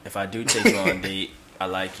don't. If I do take you on a date, I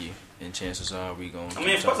like you, and chances are we going. I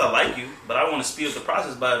mean, of course I like you, but I want to speed up the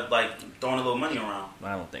process by like throwing a little money around.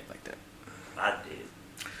 I don't think like that. I did.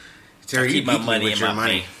 Terry, I keep my money in my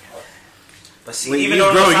money. But see, even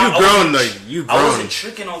though I wasn't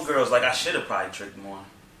tricking on girls. Like I should have probably tricked more.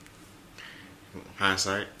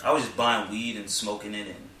 Hindsight. I was just buying weed and smoking it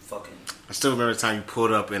and fucking. I still remember the time you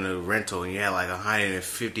pulled up in a rental and you had like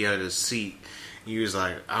 150 under the seat. You was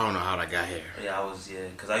like, I don't know how that got here. Yeah,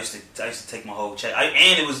 because I used to take my whole check.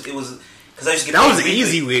 It was because I used to get that paid was an weekly.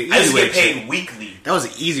 easy way. I used to get paid weekly. That was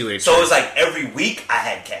an easy way. So it was like every week I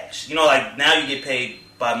had cash. You know, like now you get paid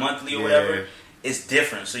bi-monthly or whatever. It's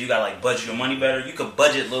different. So you got like budget your money better. You could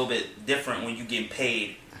budget a little bit different when you getting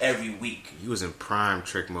paid every week. You was in prime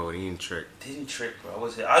trick mode. You didn't trick. Didn't trick, bro.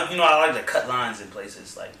 I like to cut lines in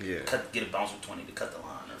places. Like get a bounce with 20 to cut the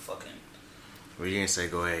line or fucking. Well, you didn't say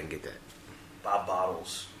go ahead and get that. Buy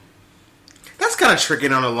bottles. That's kind of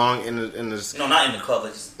tricking on along in the. No, not in the club.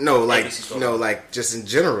 Just like just in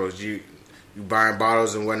general. You buying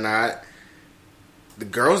bottles and whatnot. The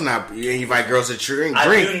girls not. You invite girls to drink.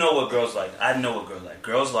 I do know what girls like. I know what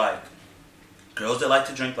girls like. Girls that like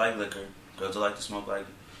to drink like liquor. Girls that like to smoke like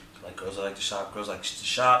girls that like to shop. Girls like to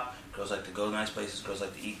shop. Girls like to go to nice places. Girls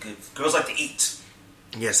like to eat good. Girls like to eat.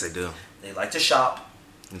 Yes, they do. They like to shop.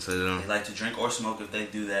 And so they don't. They like to drink or smoke if they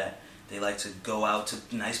do that. They like to go out to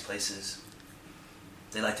nice places.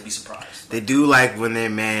 They like to be surprised. They do like when their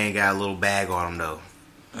man got a little bag on him, though.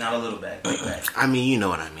 Not a little bag, big bag. I mean, you know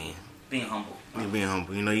what I mean. Being humble. You're being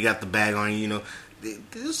humble. You know, you got the bag on you. You know,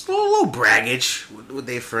 there's a little braggage with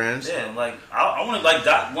their friends. Yeah, like I want to like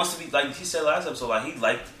Doc wants to be like he said last episode. Like he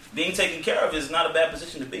like being taken care of is not a bad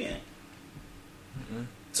position to be in. Mm-hmm.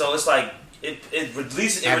 So it's like it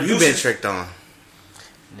releases. Have you been tricked on?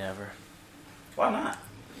 Never. Why not?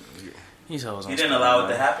 He's always. You didn't allow it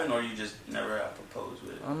to happen, or you just never proposed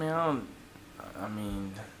with it. I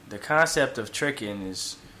mean, the concept of tricking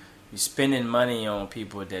is you spending money on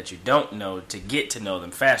people that you don't know to get to know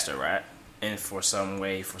them faster, right? And for some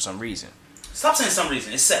reason. Stop saying some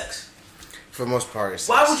reason. It's sex. For the most part, it's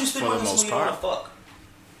Why sex. would you spend money on someone you want to fuck?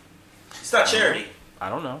 It's not charity. I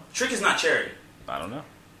don't know. Trick is not charity. I don't know.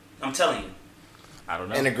 I'm telling you. I don't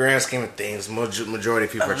know. In the grand scheme of things, majority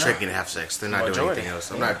of people are tricking to have sex. They're not doing anything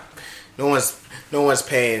else. Yeah. No one's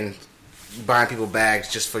buying people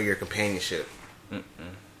bags just for your companionship. No,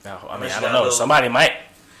 I mean, I don't know. Somebody might.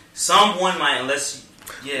 Someone might, unless.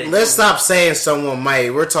 Yeah. Let's stop saying someone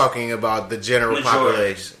might. We're talking about the general Majority.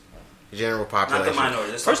 population. General population. Not the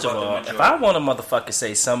minority. Let's First talk of about all, the if I want a motherfucker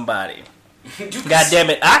say somebody, majority. God damn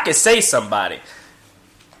it, I can say somebody.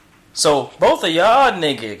 So both of y'all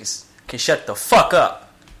niggas can shut the fuck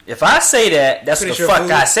up. If I say that, that's Finish the your fuck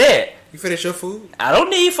food. I said. You finish your food? I don't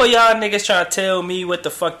need for y'all niggas trying to tell me what the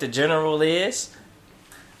fuck the general is.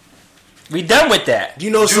 We done with that. Do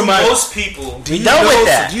you know Do somebody? most people. We done with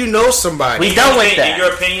that. Do you know somebody? We done with In that.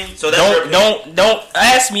 your opinion? So that's your opinion? Don't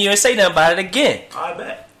ask me or say nothing about it again. I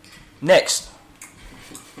bet. Next.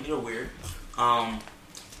 You're weird. Why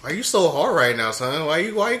are you so hard right now, son? Why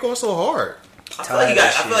you going so hard? I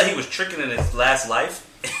feel like he was tricking in his last life.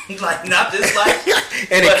 Like, not this life.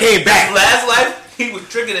 And it came back. His last life, he was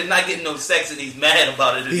tricking and not getting no sex, and he's mad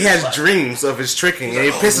about it. He has dreams of his tricking, and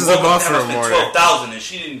it pisses him off for a morning. 12,000, and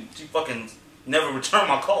she fucking never returned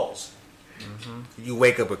my calls. Mm-hmm. You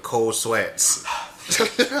wake up with cold sweats.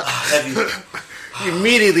 Heavy. You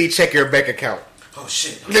immediately check your bank account. Oh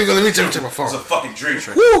shit! Let me check my phone. It's a fucking dream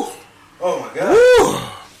trick. Woo! Oh my god!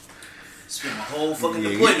 Woo! Spent my whole fucking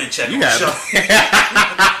deployment check. You on got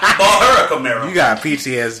bought her a Camaro. You got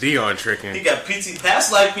PTSD on tricking. He got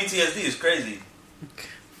past life PTSD. Is crazy.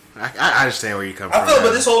 I understand where you come from. I feel,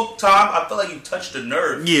 but this whole time, I feel like you touched a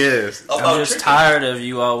nerve. Yes. About I'm just tricking. tired of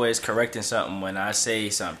you always correcting something when I say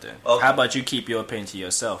something. Okay. How about you keep your opinion to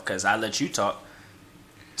yourself? Because I let you talk.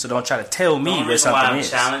 So don't try to tell The me only what reason why something I'm is.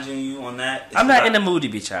 challenging you on that. Is I'm not in the mood to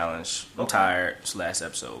be challenged. I'm Okay. tired. It's the last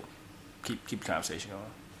episode. Keep the conversation going.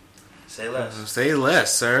 Say less. Say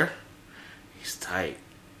less, sir. He's tight.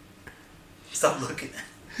 Stop looking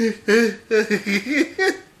at.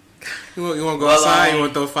 You want to go Well, outside? You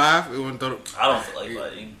want to throw five? You want to throw? I don't feel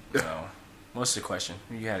like fighting. No. What's the question?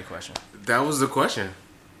 You had a question. That was the question.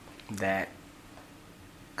 That.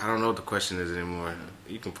 I don't know what the question is anymore.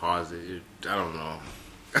 You can pause it. I don't know.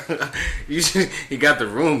 you got the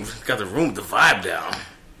room. Got the room. The vibe down.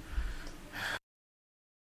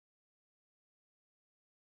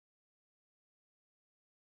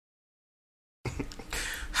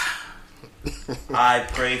 I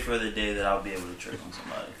pray for the day that I'll be able to trick on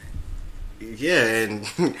somebody. Yeah,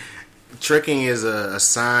 and tricking is a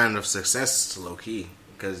sign of success, low key.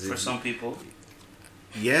 Because For some people.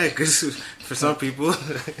 yeah, because for some people,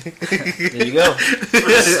 There you go.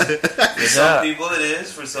 For some people it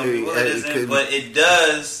is. For some people it It isn't. could- But it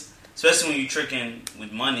does, especially when you're tricking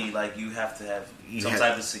with money, like you have to have some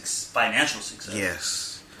type of financial success.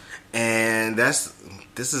 yes, and this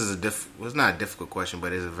is well, it's not a difficult question,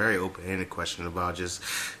 but it's a very open-ended question about just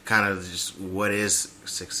kind of just what is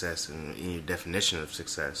success and your definition of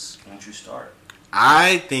success. Won't you start?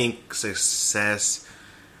 I think success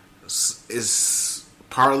is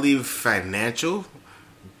partly financial,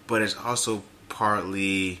 but it's also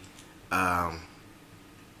partly how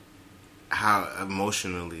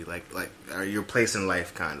emotionally, like your place in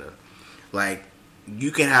life, kind of. Like,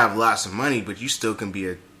 you can have lots of money, but you still can be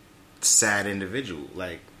a sad individual.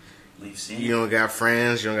 Like, We've seen you don't got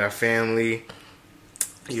friends, you don't got family,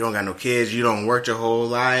 you don't got no kids, you don't work your whole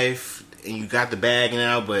life, and you got the bag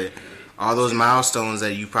now, but all those milestones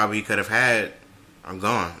that you probably could have had are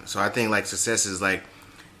gone. So I think like success is like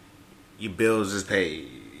your bills is paid,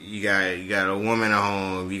 you got a woman at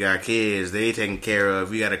home, you got kids, they taken care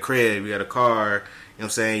of, you got a crib, you got a car, you know what I'm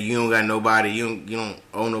saying? You don't got nobody, you don't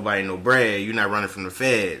owe nobody no bread, you're not running from the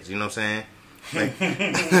feds, you know what I'm saying?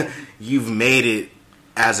 Like, you've made it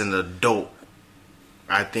as an adult.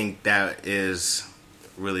 I think that is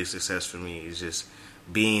really success for me, is just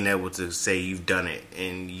being able to say you've done it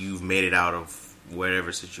and you've made it out of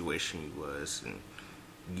whatever situation you was, and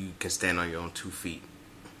you can stand on your own 2 feet.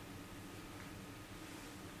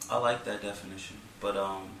 I like that definition, but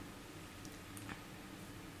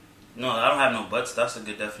no, I don't have no buts. That's a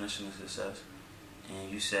good definition of success.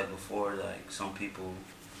 And you said before, like, some people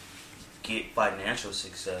get financial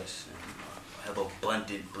success and have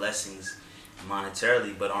abundant blessings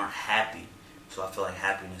monetarily, but aren't happy. So I feel like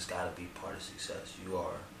happiness got to be part of success. You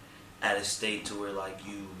are at a state to where, like,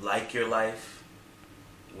 you like your life,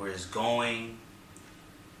 where it's going.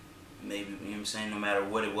 Maybe, you know what I'm saying, no matter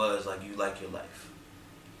what it was, like, you like your life.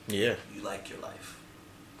 Yeah. You like your life.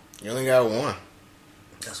 You only got one.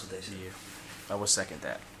 That's what they say. Yeah. I would second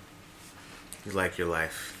that. You like your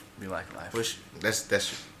life. You like life. That's.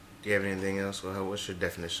 Do you have anything else? Well, what's your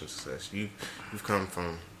definition of success? You've come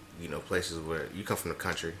from, places where you come from the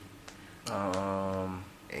country. And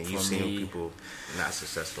you've seen people not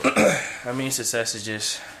successful. I mean, success is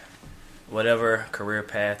just whatever career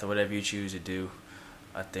path or whatever you choose to do.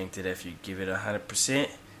 I think that if you give it 100%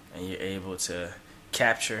 and you're able to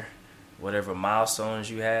capture whatever milestones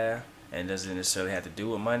you have, and doesn't necessarily have to do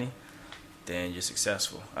with money, then you're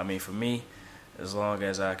successful. I mean, for me, as long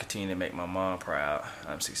as I continue to make my mom proud,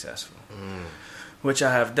 I'm successful. Which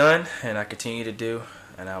I have done, and I continue to do,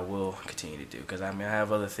 and I will continue to do. Because, I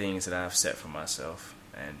have other things that I've set for myself,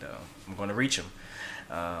 and I'm going to reach them.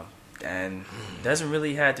 And it doesn't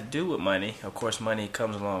really have to do with money. Of course, money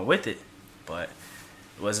comes along with it, but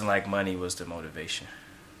it wasn't like money was the motivation.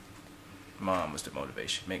 Mom was the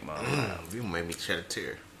motivation. Make mom proud. You made me shed a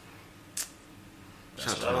tear.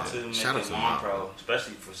 Shout out to mom proud,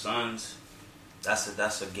 especially for sons.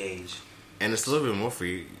 That's a gauge. And it's a little bit more for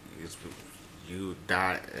you. You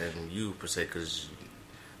died and you per se, because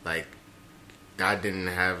like God didn't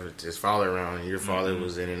have his father around, and your father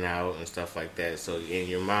was in and out and stuff like that. So, and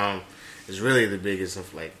your mom is really the biggest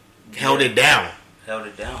of, like, held it down.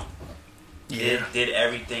 Yeah. Did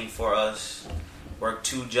everything for us. Worked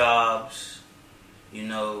 2 jobs,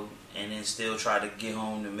 and then still try to get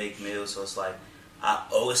home to make meals. So it's like I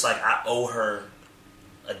owe her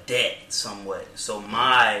a debt somewhat. So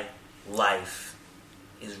my life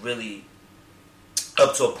is really,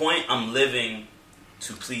 up to a point, I'm living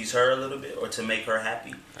to please her a little bit or to make her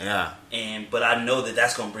happy. Yeah. But I know that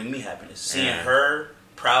that's gonna bring me happiness. Seeing her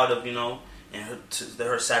proud of, and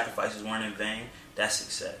her sacrifices weren't in vain. That's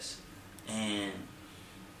success. And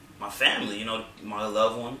my family, my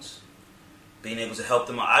loved ones, being able to help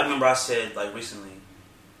them out. I remember I said, like, recently,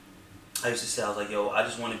 I used to say, I was like, yo, I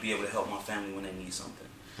just want to be able to help my family when they need something.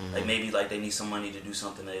 Like, maybe, like, they need some money to do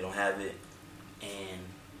something, they don't have it. And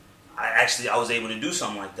I was able to do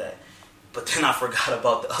something like that. But then I forgot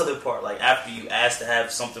about the other part. Like, after you ask to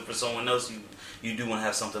have something for someone else, you do want to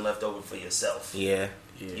have something left over for yourself. Yeah.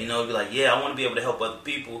 Be like, I want to be able to help other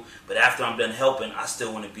people, but after I'm done helping, I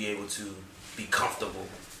still want to be able to be comfortable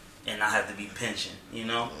and not have to be pensioned,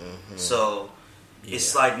 So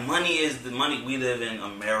it's like money is the money. We live in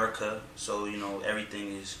America, so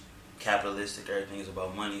everything is capitalistic. Everything is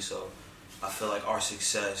about money. So I feel like our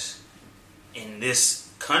success in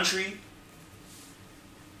this country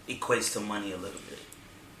equates to money a little bit,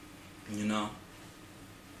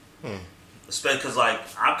 Especially because, like,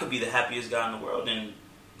 I could be the happiest guy in the world and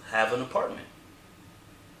have an apartment.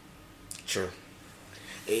 True.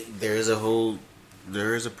 There is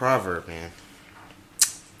a proverb, man.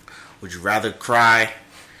 Would you rather cry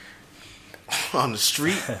on the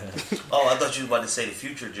street? Oh, I thought you were about to say the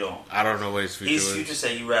Future Joe. I don't know what his future is. Future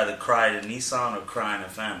say you rather cry in a Nissan or cry in a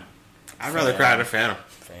Phantom. I'd rather cry in a Phantom.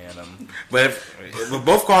 Phantom. But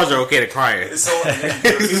both cars are okay to cry in. So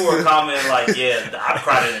if you were commenting like, I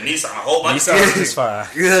cried in a Nissan. I hope my Nissan is fine.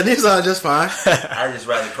 Yeah, Nissan is just fine. I just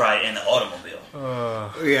rather cry in the automobile.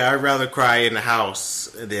 I'd rather cry in the house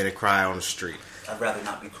than to cry on the street. I'd rather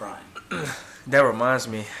not be crying. That reminds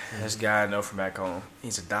me, this guy I know from back home.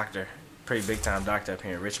 He's a doctor, pretty big time doctor up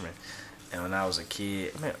here in Richmond. And when I was a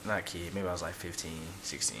kid, maybe I was like 15,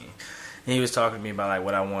 16. And he was talking to me about, like,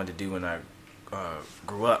 what I wanted to do when I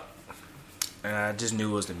grew up. And I just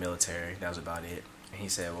knew it was the military. That was about it. And he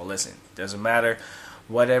said, well, listen, doesn't matter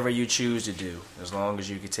whatever you choose to do, as long as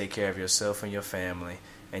you can take care of yourself and your family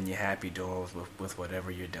and you're happy doing with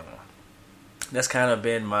whatever you're doing. That's kind of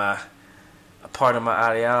been a part of my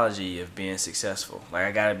ideology of being successful. Like,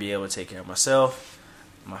 I got to be able to take care of myself.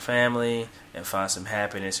 my family, and find some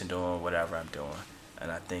happiness in doing whatever I'm doing.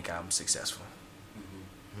 And I think I'm successful.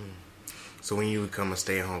 So when you become a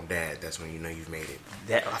stay-at-home dad, that's when you know you've made it.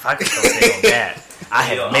 That if I could go stay on that, I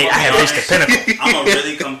have reached the pinnacle. I'm gonna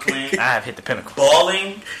really come clean. I have hit the pinnacle.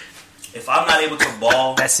 Balling. If I'm not able to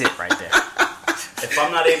ball, That's it right there. if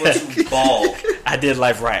I'm not able to ball, I did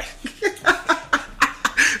life right.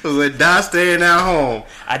 When Don staying at home,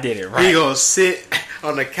 I did it he right. gonna sit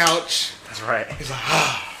on the couch. That's right.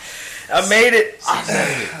 I made it.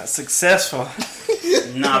 Successful.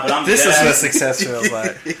 nah, but I'm This is dead. what success feels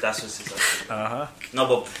like. That's what success. Uh-huh. No,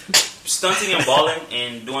 but stunting and balling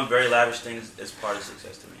and doing very lavish things is part of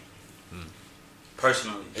success to me.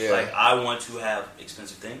 Personally, Yeah. like I want to have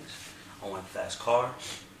expensive things. I want a fast car,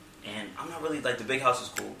 and I'm not really like the big house is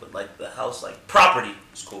cool, but like the house, like property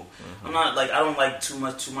is cool. I'm not like I don't like too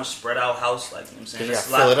much spread out house. Like you know what I'm saying, You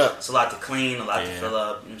it's gotta fill it up. It's a lot to clean, a lot to Yeah. fill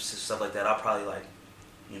up, you know, stuff like that. I'll probably like.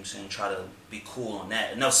 You know what I'm saying? Try to be cool on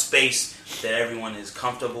that. Enough space that everyone is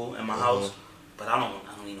comfortable in my house. But I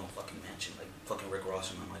don't need no fucking mansion like fucking Rick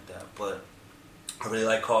Ross or nothing like that. But I really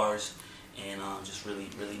like cars and just really,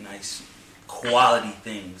 really nice quality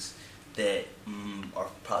things that are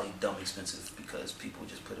probably dumb expensive because people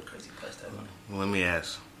just put a crazy price tag on it. Let me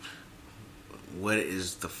ask, what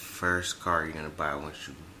is the first car you're gonna buy once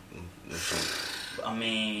you I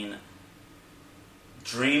mean,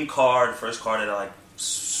 dream car, the first car that I like,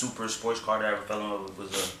 super sports car that I ever fell in love with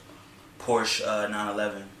was a Porsche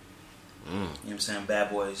 911. You know what I'm saying?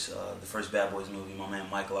 Bad Boys, the first Bad Boys movie. My man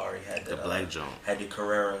Mike Lowry had the black joint? had the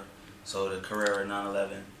Carrera, so the Carrera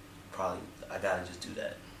 911. Probably, I gotta just do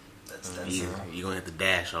that. That's You gonna hit the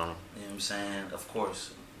dash on them? you know what I'm saying? Of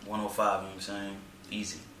course, 105. You know what I'm saying?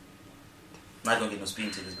 Easy. Not gonna get no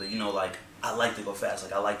speeding tickets, but you know, like I like to go fast.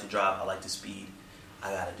 Like I like to drive. I like to speed.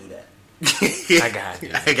 I gotta do that. I got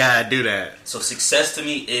it. I gotta do that. So success to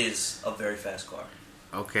me is a very fast car.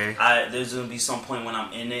 Okay. There's gonna be some point when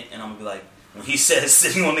I'm in it, and I'm gonna be like, when he says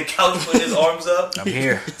sitting on the couch with his arms up, I'm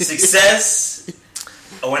here. success.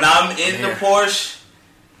 When I'm in the here. Porsche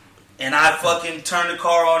and I fucking turn the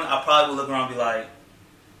car on, I probably will look around and be like,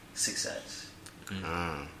 success.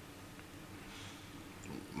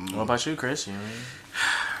 What about you, Chris? You know what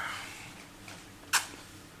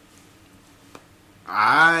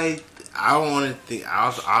I mean? I want to think.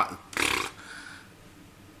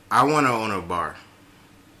 I want to own a bar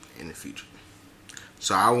in the future.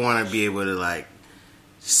 So I want to be able to like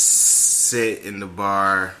sit in the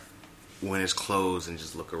bar when it's closed and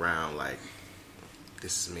just look around like,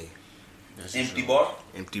 this is me. Empty bar?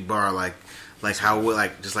 Empty bar, like how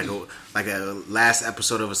like just like a last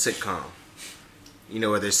episode of a sitcom. You know,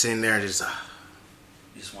 where they're sitting there and just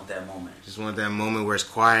You just want that moment. just want that moment where it's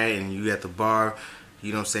quiet and you at the bar.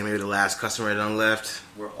 You know what I'm saying? Maybe the last customer done left.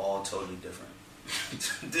 We're all totally different.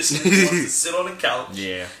 This nigga wants to sit on the couch.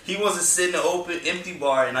 Yeah. He wants to sit in the open, empty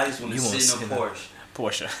bar, and I just want to You wanna sit in sit a in a- Porsche.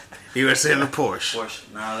 Porsche. He was sitting in a Porsche.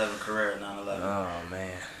 Porsche 911 Carrera 911. Oh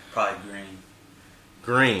man, Probably green,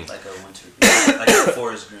 Green. like a winter, like a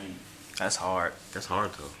forest green. that's hard. That's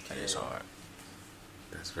hard though. That is hard.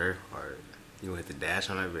 That's very hard. You gonna hit the dash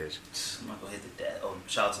on that bitch. I'm not gonna hit the dad. Oh,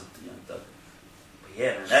 shout out to the young thug. But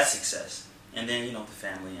yeah, man, that's success. And then you know the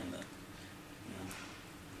family and the.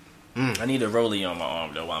 I need a rollie on my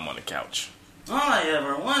arm though while I'm on the couch. All I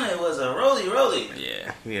ever wanted was a rolly.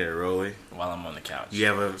 Yeah, You need a rollie. while I'm on the couch. You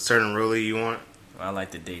have a certain rollie you want? I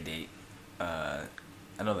like the day date.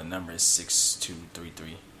 I know the number is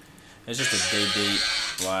 6233. It's just a day date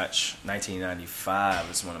watch. 1995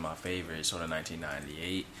 is one of my favorites. Or the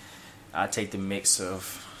 1998. I take the mix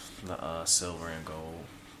of the silver and gold,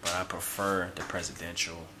 but I prefer the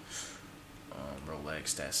presidential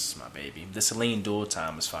Rolex. That's my baby. The Celine Dual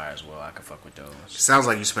Time is fire as well. I can fuck with those. Sounds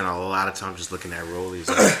like you spend a lot of time just looking at rollies.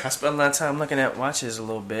 I spend a lot of time looking at watches a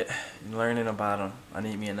little bit, learning about them. I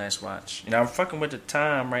need me a nice watch. You know, I'm fucking with the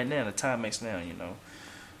time right now, the Timex now, you know.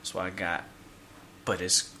 That's what I got. But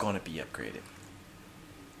it's going to be upgraded.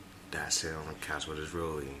 That's sit on the couch with his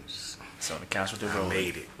rollies. So on the couch with the I Rollie.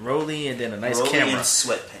 made it. Rollie and then a nice Rolly camera. and On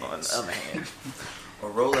sweatpants. the other hand. Or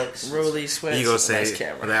Rolex. Rollie sweats. You gonna say, nice like,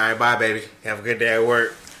 camera. all right, bye, baby. Have a good day at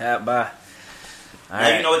work. Bye. All Now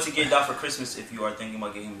right. you know what to get Doc for Christmas if you are thinking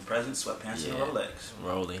about getting him a present: sweatpants and Yeah. a Rolex.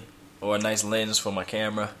 Rollie. Or a nice lens for my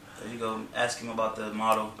camera. There you go. Ask him about the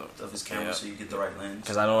model of his camera Yeah. so you get the right lens.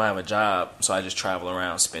 Because I don't have a job, so I just travel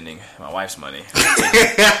around spending my wife's money.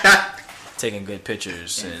 Taking good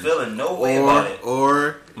pictures. And And feeling no way about it.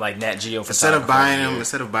 Or like Nat Geo instead of photographer buying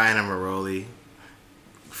here. him a rollie,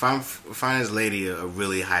 find his lady a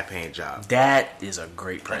really high paying job. That is a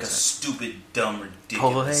great Like a present. stupid, dumb, Jose,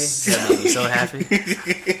 ridiculous. that made me so happy.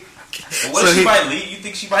 But what So if she he- might leave? You think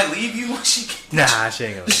think she might leave you when she? Nah, she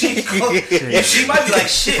ain't gonna. She might be like,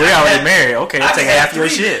 shit. We I already have- married. Okay, I take can have half your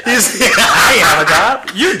 3. shit. I ain't have a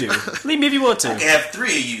job. You do. Leave me if you want I can to. have 3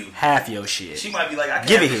 of you. Half your shit. She might be like, I can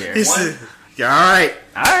Give have it here. One. Yeah, all right.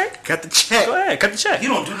 All right. Cut the check. Go ahead. Cut the check. You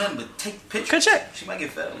don't do nothing but take pictures. Cut check. She might get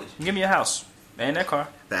fed up with you. Give me a house and that car.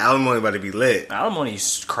 The alimony about to be lit.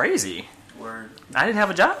 Alimony's crazy. Word. I didn't have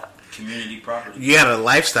a job. Community property. You got a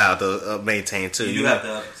lifestyle to maintain too. You do have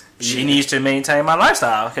to. She needs to maintain my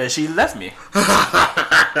lifestyle because she left me.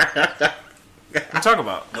 What you talking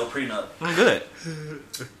about? No prenup. I'm good.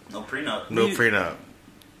 No prenup. No prenup.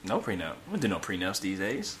 No prenup. We don't do no prenups these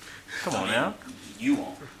days. Come on now. You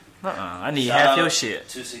won't. I need Shout half out your shit.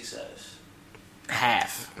 To success.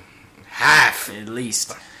 Half. At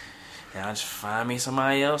least. And I'll just find me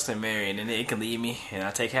somebody else to marry and then they can leave me and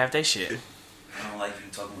I'll take half their shit. I don't like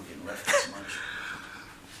you talking about getting left this much.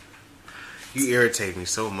 You irritate me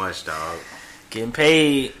so much, dog. Getting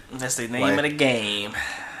paid. That's the name Like- of the game.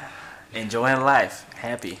 Enjoying life.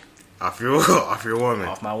 Happy. Off your woman.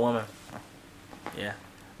 Off my woman. Yeah.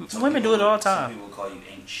 Women do it all the Some time. people call you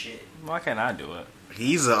ain't shit. Why can't I do it?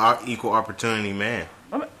 He's an equal opportunity man.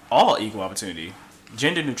 I mean, all equal opportunity.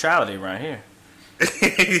 Gender neutrality right here.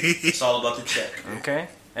 It's all about the check. Okay?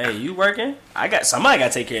 Hey, you working? Somebody got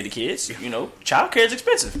to take care of the kids. You know, child care is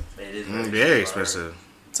expensive. It is Very expensive.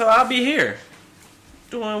 So I'll be here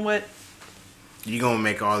doing what? You gonna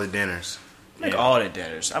make all the dinners. Make all the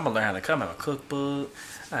dinners. I'm gonna learn how to cook. I have a cookbook.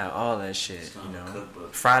 I have all that shit. It's not You a know,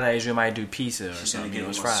 cookbook. Fridays we might do pizza or She's gonna something. get You know, you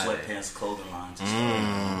it's a Friday. sweatpants clothing line. To You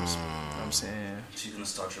know what I'm saying, She's gonna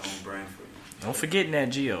start your own brand for you. don't forget Nat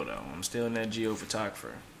Geo though. I'm still Nat Geo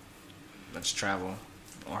photographer. Let's travel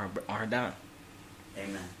on her dime.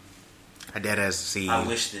 Amen. I dead ass see you. I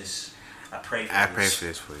wish this. I pray for I this. pray for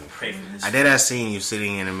this for you. Pray for this. I dead ass seeing you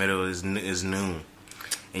sitting in the middle is noon,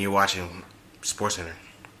 and you're watching SportsCenter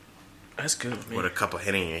That's good. with Man. a cup of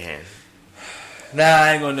Henny in your hand. Nah,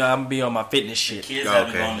 I ain't gonna. I'm gonna be on my fitness The shit. kids Oh,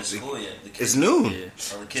 haven't okay. gone to school yet. The kids, It's noon. Yeah.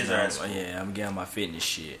 Oh, the kids are at school. Yeah, I'm getting on my fitness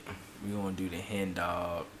shit. We gonna do the hen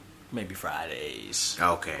dog, maybe Fridays.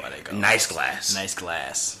 Okay. While they go. Nice glass. Nice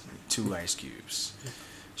glass. 2 ice cubes.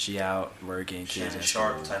 She out working, kids Shannon at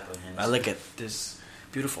Sharp school. type of hen. I look at this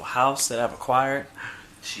beautiful house that I've acquired.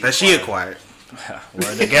 That she acquired.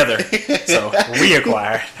 We're together, so we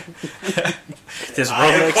acquired. This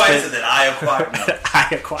I Rolex acquired that that I acquired. No, I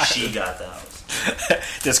acquired. she got the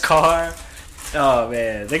house. This car. Oh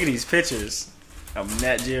man, look at these pictures. I'm a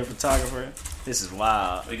Nat Geo photographer. This is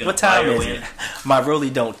wild. We gonna What time buy is your it? win? My really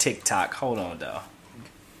don't TikTok. Hold on, though.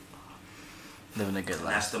 Living a good That's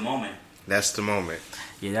life. the moment. That's the moment.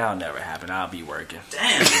 Yeah, that'll never happen. I'll be working.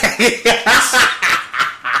 Damn.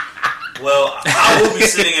 Well, I will be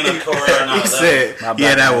sitting in a career now. He said, My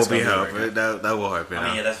 "Yeah, that background's will be gonna be help. working. That will help. I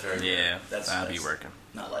mean, yeah, that's very good. Yeah, that's I'll be working.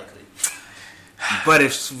 Not likely. But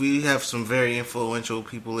if we have some very influential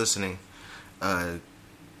people listening,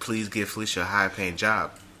 please give Felicia a high-paying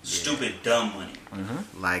job, Stupid, dumb money.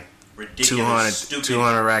 like Ridiculous,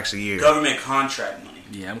 200 racks a year. government contract money.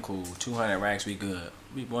 Yeah, I'm cool. 200 racks, we good.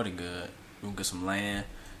 We more than good. We'll get some land,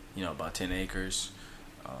 about 10 acres.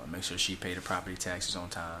 Make sure she pay the property taxes on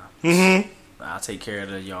time. Mm-hmm. I'll take care of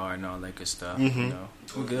the yard and all that good stuff. Mhm.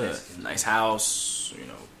 We're good. Nice house.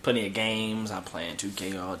 Plenty of games. I'm playing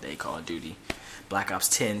 2K all day, Call of Duty, Black Ops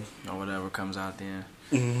 10 or whatever comes out then.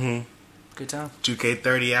 Mm-hmm. Good time.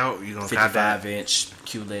 2K30 out. You gonna cop that? 55-inch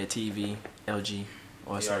QLED TV, LG.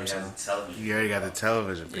 Or He already has a television. You already got the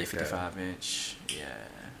television. Yeah, picked up. 55-inch. Yeah.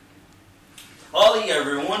 All he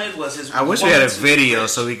ever wanted was his. I wish we had a woman to video be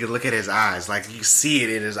rich. so we could look at his eyes. Like you see it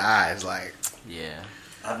in his eyes. Like Yeah.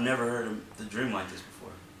 I've never heard of the dream like this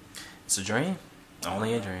before. It's a dream.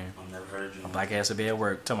 Only a dream. I've never heard a dream. My black ass will be at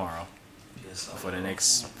work tomorrow Yes, for the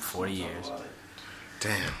next 40 years.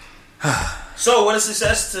 damn. So, what is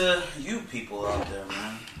success to you people out there,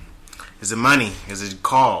 man? Is it money? Is it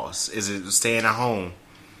cause? Is it staying at home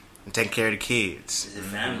and taking care of the kids? Is it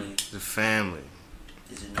family? Is it family?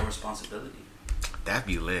 Is it no responsibility? That'd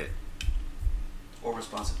be lit. Or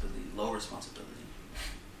responsibility? Low responsibility?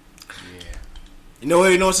 Yeah. You know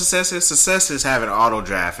what success is? Success is having an auto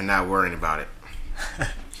draft and not worrying about it. You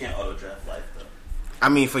can't auto draft life though. I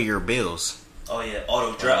mean, for your bills. Oh yeah,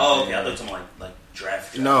 auto draft. Oh okay, I thought you were talking like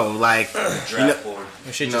draft. No, like draft board.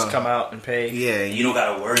 You should No. just come out and pay. yeah, You don't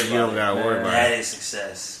gotta worry. You don't gotta worry about That it. is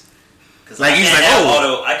success. Cause Like, I he's can't like, have oh.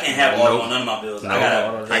 auto. I can't have auto Nope. on none of my bills. No, I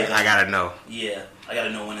gotta. I gotta know. Yeah, I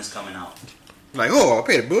gotta know when it's coming out. Like, oh, I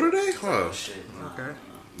paid a bill today. Oh, Oh shit. No, okay. no.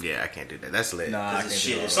 Yeah, I can't do that. That's lit. Nah, I Cause can't it's do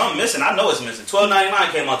shit. all If that. something missing, I know it's missing.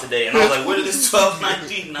 $12.99 came out today, and I was like, "Where did this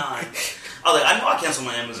 $12.99?" I was like, "I know I canceled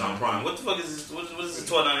my Amazon Prime. What the fuck is this? What is this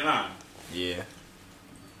 $12.99?" Yeah.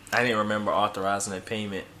 I didn't remember authorizing a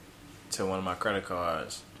payment to one of my credit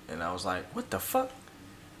cards, and I was like, "What the fuck?"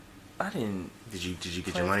 I didn't. Did you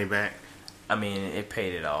get your money back? I mean, it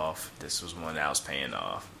paid it off. This was one that I was paying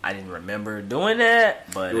off. I didn't remember doing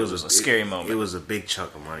that, but it was a scary moment. It was a big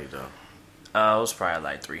chunk of money, though. It was probably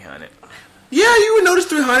like $300. Yeah, you would notice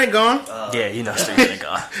 $300 gone. Yeah, you know, $300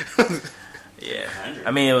 gone. Yeah,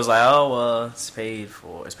 I mean, it was like, oh well, it's paid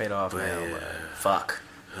off now. But fuck.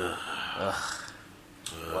 Well,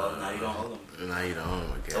 now you don't owe them. Now you don't owe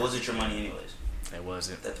them. That wasn't your money, anyways. It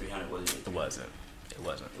wasn't. That 300 wasn't. It wasn't.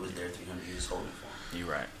 It was their 300. You was holding for. You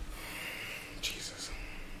right. Jesus.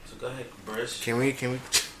 So go ahead, Brish. Can we?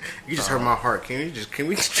 You just hurt my heart. Can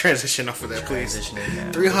we transition off of that, please?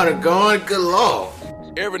 Transitioning. 300 gone. Good lord.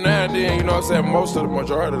 Every now and then, you know what I'm saying? Most of the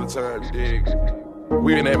majority of the time, you dig?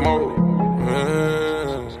 We in that mode.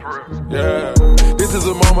 Yeah. This is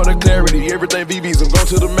a moment of clarity. Everything VBs, I'm going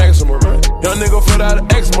to the maximum. Young nigga foot out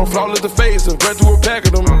of eczema, flawless the face, and ran through a pack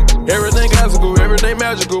of them. Everything classical, everything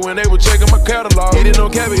magical. When they were checking my catalog, eating no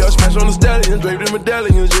caviar, smash on the stallions, draped in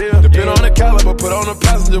medallions, yeah. Depend on the caliber, put on the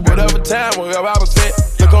passenger, whatever time, wherever I was at.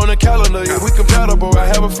 Look on the calendar, yeah, we compatible. I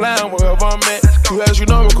have a flying wherever I'm at. Too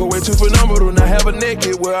astronomical, way too phenomenal. Now have a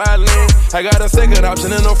naked where I land. I got a second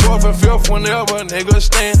option and a fourth and fifth whenever a nigga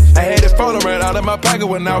stand. I had it falling right out of my pocket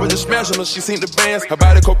when I was just smashing her. She seen the bands. Her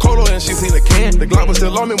body Coca-Cola and she seen the can. The Glock was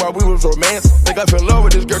still on me while we was romance. Think I fell in love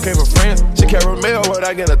with this girl, came from France. She caramel when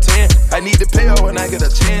I get a 10. I need to pay her when I get a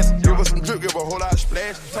chance. Give her some drip, give her a whole lot of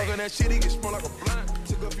splash. Talking that shit, he get smell like a blunt.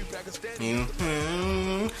 Took a few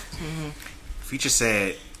Pakistani. Future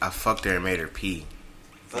said, I fucked her and made her pee.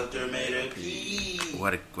 Fucked her, made her pee.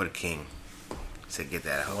 What a king. Said, get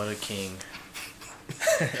that out. What a king.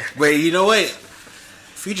 Wait, you know what?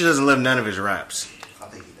 Future doesn't live none of his raps. I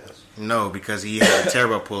think he does. No, because he had a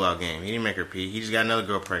terrible pull-out game. He didn't make her pee. He just got another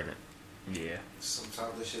girl pregnant. Yeah. Some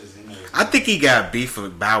childish shit is in there. I think he got beef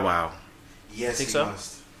with Bow Wow. Yes, Think he so?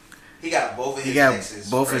 must. He got both of his He got exes.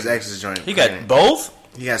 both his pregnant. exes joined. He got both?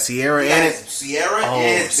 He got Sierra He got and his Sierra Oh,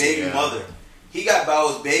 and his baby Sierra. mother. He got Bow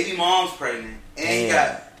Wow's baby mom's pregnant, and he Damn.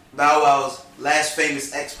 got Bow Wow's last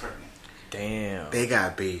famous ex pregnant. Damn. they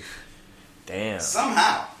got beef. Damn.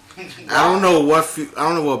 Somehow. I don't know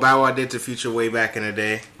what Bow Wow did to Future way back in the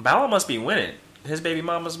day. Bow Wow must be winning. His baby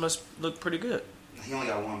mamas must look pretty good. He only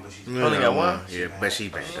got one, but she Only got one? Yeah, but she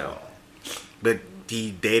backed out. But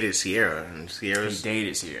he dated Sierra, and He Sierra's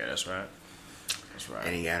dated Sierra, that's right. That's right.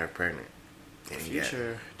 and he got her pregnant. And he got,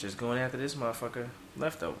 Future just going after this motherfucker.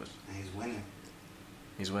 Leftovers. And he's winning.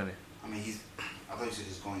 He's winning. I mean, I thought you said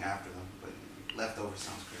just going after them, but leftovers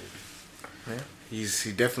sounds crazy.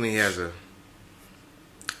 he definitely has a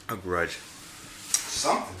grudge.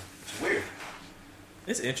 Something. It's weird.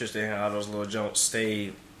 It's interesting how those little jokes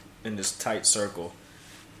stayed in this tight circle.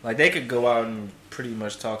 Like, they could go out and pretty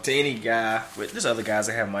much talk to any guy. There's other guys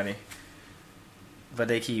that have money. But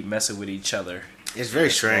they keep messing with each other. It's very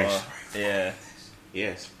strange. Yeah.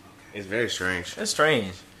 Yes, it's very strange. It's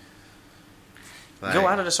strange. Like, Go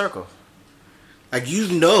out of the circle. like you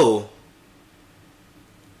know,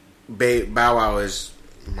 Bow Wow is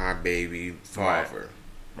my baby father,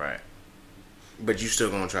 Right. but you still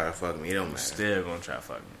gonna try to fuck me. It don't matter. Still gonna try to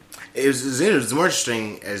fuck me. It's more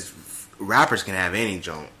interesting as rappers can have any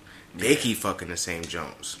joint. They keep fucking the same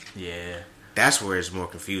joints. Yeah. That's where it's more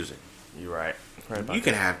confusing. You're right. You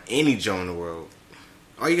can have any joint in the world.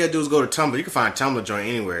 All you gotta do is go to Tumblr. You can find a Tumblr joint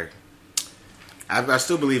anywhere. I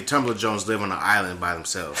still believe Tumblr joints live on an island by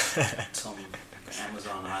themselves. Some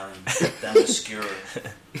Amazon island. That obscure.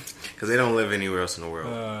 Because they don't live anywhere else in the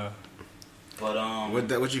world.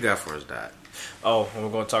 But, What you got for us, Dot? Oh, and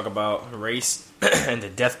we're going to talk about race and the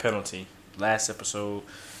death penalty. Last episode,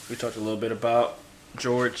 we talked a little bit about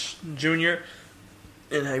George Jr.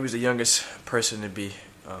 and how he was the youngest person to be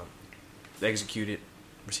executed,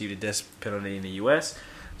 received a death penalty in the U.S.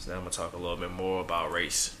 So now I'm going to talk a little bit more about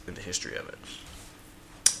race and the history of it.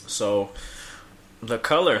 So, the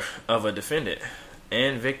color of a defendant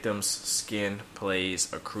and victim's skin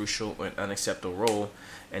plays a crucial and unacceptable role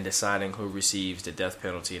in deciding who receives the death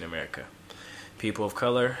penalty in America. People of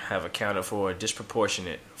color have accounted for a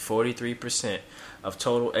disproportionate 43% of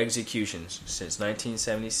total executions since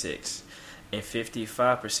 1976, and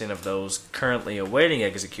 55% of those currently awaiting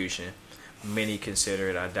execution. Many consider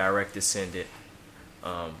it a direct descendant.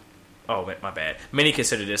 Many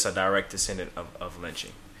consider this a direct descendant of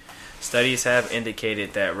lynching. Studies have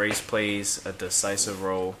indicated that race plays a decisive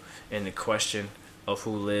role in the question of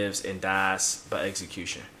who lives and dies by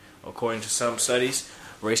execution. According to some studies,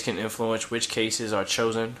 race can influence which cases are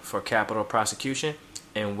chosen for capital prosecution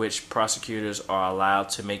and which prosecutors are allowed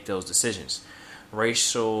to make those decisions.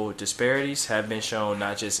 Racial disparities have been shown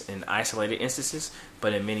not just in isolated instances,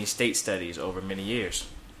 but in many state studies over many years.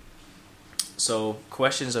 So,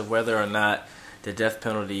 questions of whether or not the death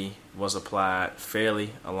penalty was applied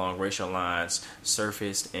fairly along racial lines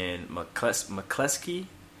surfaced in McCleskey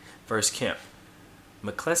versus Kemp.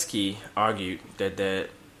 McCleskey argued that there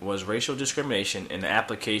was racial discrimination in the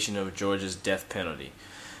application of Georgia's death penalty.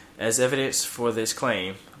 As evidence for this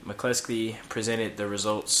claim, McCleskey presented the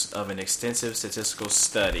results of an extensive statistical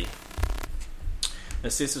study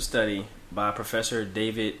by Professor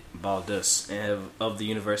David Baldus of the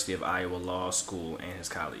University of Iowa Law School and his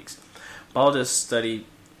colleagues. Baldus'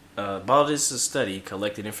 study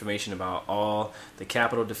collected information about all the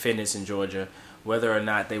capital defendants in Georgia, whether or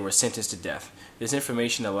not they were sentenced to death. This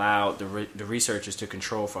information allowed the researchers to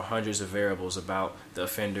control for hundreds of variables about the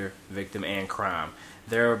offender, victim, and crime,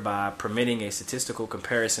 thereby permitting a statistical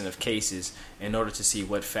comparison of cases in order to see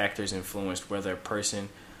what factors influenced whether a person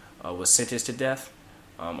was sentenced to death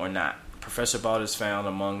or not. Professor Baldus found,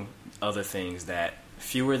 among other things, that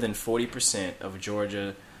fewer than 40% of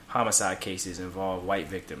Georgia homicide cases involve white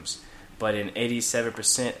victims, but in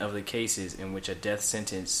 87% of the cases in which a death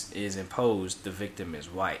sentence is imposed, the victim is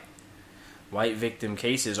white. White victim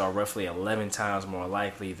cases are roughly 11 times more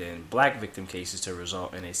likely than black victim cases to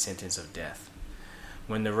result in a sentence of death.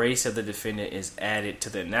 When the race of the defendant is added to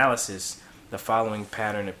the analysis, the following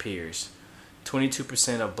pattern appears.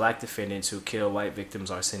 22% of black defendants who kill white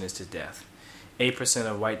victims are sentenced to death. 8%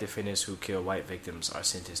 of white defendants who kill white victims are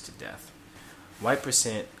sentenced to death. White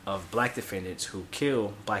percent of black defendants who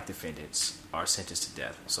kill black defendants are sentenced to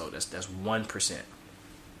death. So that's 1%.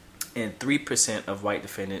 And 3% of white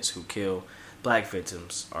defendants who kill black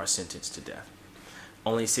victims are sentenced to death.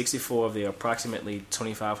 Only 64 of the approximately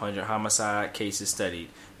 2,500 homicide cases studied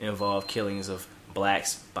involve killings of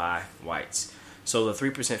blacks by whites. So the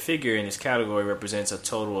 3% figure in this category represents a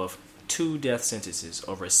total of 2 death sentences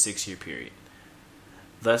over a 6-year period.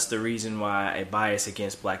 Thus, the reason why a bias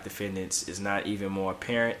against black defendants is not even more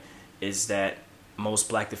apparent is that most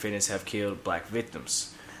black defendants have killed black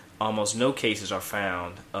victims. Almost no cases are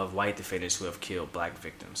found of white defendants who have killed black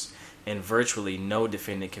victims, and virtually no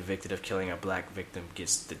defendant convicted of killing a black victim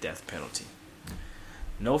gets the death penalty.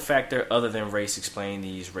 No factor other than race explains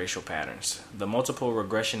these racial patterns. The multiple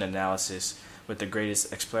regression analysis with the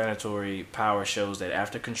greatest explanatory power shows that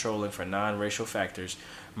after controlling for non-racial factors,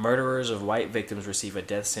 murderers of white victims receive a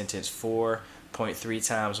death sentence 4.3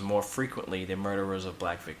 times more frequently than murderers of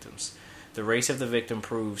black victims. The race of the victim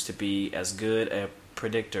proves to be as good a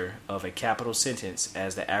predictor of a capital sentence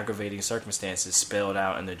as the aggravating circumstances spelled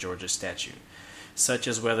out in the Georgia statute, such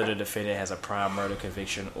as whether the defendant has a prior murder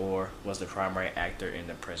conviction or was the primary actor in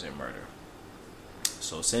the present murder.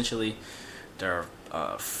 So essentially, there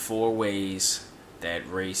are 4 ways that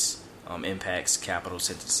race impacts capital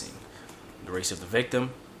sentencing: the race of the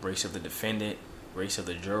victim, race of the defendant, race of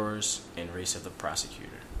the jurors, and race of the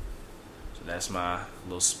prosecutor. So that's my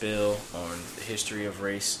little spill on the history of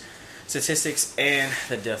race, statistics, and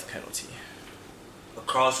the death penalty.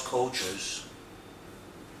 Across cultures,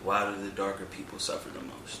 why do the darker people suffer the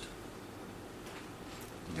most?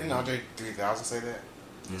 Didn't Andre 3000 say that?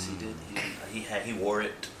 Yes, he did. He wore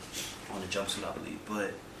it on the jumpsuit, I believe.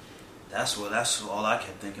 But that's all I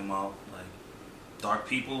kept thinking about. Like, dark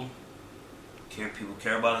people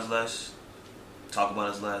care about us less, talk about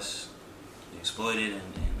us less, they're exploited and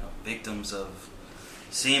victims of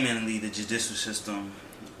seemingly the judicial system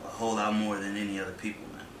a whole lot more than any other people,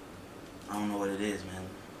 man. I don't know what it is, man.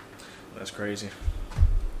 That's crazy.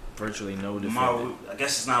 Virtually no defendant. I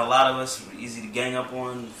guess it's not a lot of us. We're easy to gang up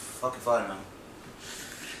on. Fuck if I know.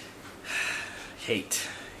 Hate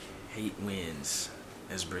wins,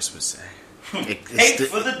 as Briss would say. Hate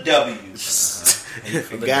for the W's.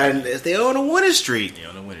 They on a winning streak. They're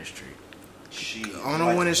on a winning streak. On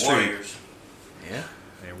a winning streak. Warriors. Yeah,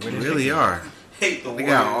 they're They winning. really are. Hate the They Warriors.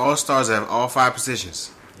 got all stars at all 5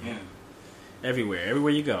 positions. Yeah. Everywhere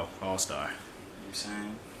you go, all-star. You know what I'm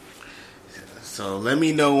saying? So let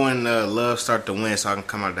me know when love start to win, so I can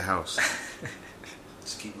come out of the house.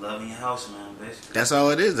 Just keep loving your house, man, basically. That's all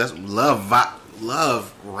it is. That's love.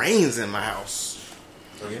 Love reigns in my house.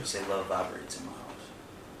 So you say love vibrates in my house.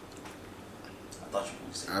 I thought you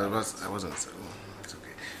were going to say I wasn't. It's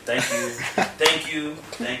okay. Thank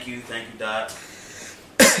you, Dot.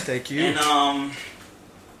 Thank you. And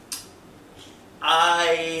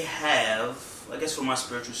I guess for my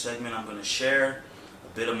spiritual segment, I'm going to share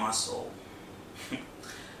a bit of my soul.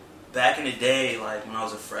 Back in the day, like when I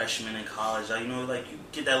was a freshman in college, you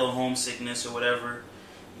get that little homesickness or whatever.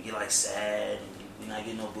 You get like sad, and you're not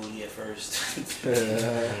getting no booty at first.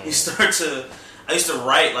 You start to, I used to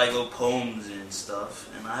write like little poems and stuff,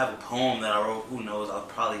 and I have a poem that I wrote. Who knows? I was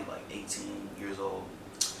probably like 18 years old,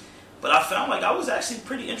 but I found like I was actually a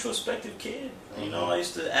pretty introspective kid. You know, I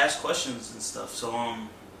used to ask questions and stuff. So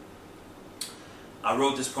I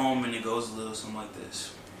wrote this poem, and it goes a little something like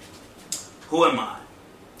this: Who am I?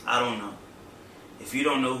 I don't know. If you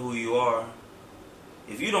don't know who you are,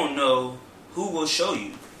 if you don't know, who will show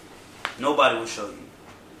you? Nobody will show you.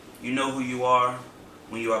 You know who you are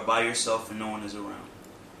when you are by yourself and no one is around.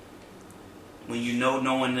 When you know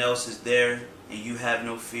no one else is there and you have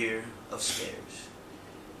no fear of scares.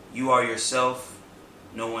 You are yourself,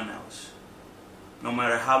 no one else. No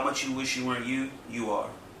matter how much you wish you weren't you, you are.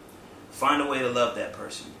 Find a way to love that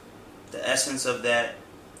person. The essence of that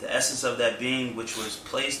being which was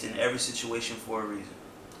placed in every situation for a reason.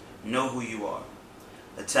 Know who you are.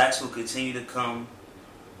 Attacks will continue to come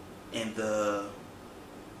in the...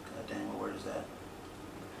 Goddamn, what word is that?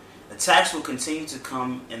 Attacks will continue to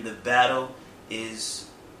come, and the battle is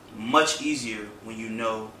much easier when you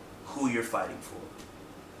know who you're fighting for.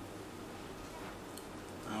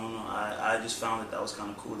 I don't know. I just found that was kind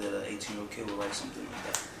of cool that an 18-year-old kid would write something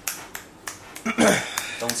like that.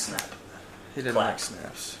 Don't snap. He didn't like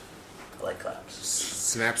snaps. I like claps.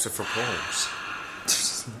 Snaps are for poems.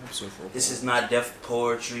 Snaps are for poems. This is not deaf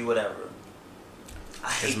poetry, whatever.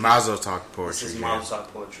 It's Mazel Talk poetry. This is Mazel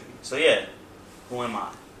Talk poetry. So yeah, who am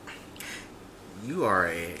I? You are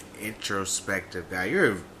an introspective guy.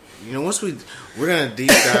 Once we're gonna deep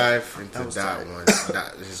dive into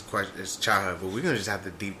his childhood, but we're gonna just have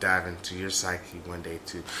to deep dive into your psyche one day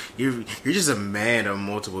too. You're just a man of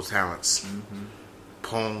multiple talents. Mm-hmm.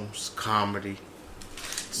 Poems, comedy,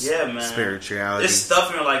 yeah, man, spirituality. This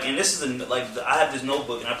stuff in and this is I have this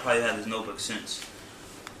notebook, and I probably had this notebook since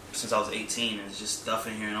I was 18, and it's just stuff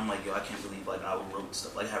in here, and I'm like, yo, I can't believe I wrote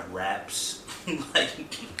stuff. Like I have raps, I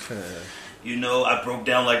broke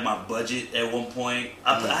down my budget at one point.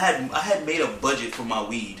 I had made a budget for my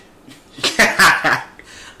weed. I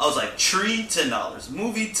was like, tree $10,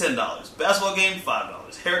 movie $10, basketball game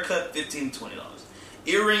 $5, haircut $15 to $20,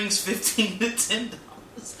 earrings $15 to $10.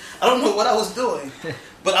 I don't know what I was doing,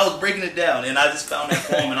 but I was breaking it down, and I just found that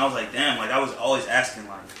poem, and I was like, damn, I was always asking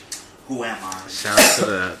who am I? Shout out to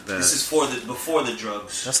the This is before the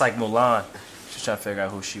drugs. That's like Mulan. She's trying to figure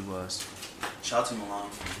out who she was. Shout out to Mulan.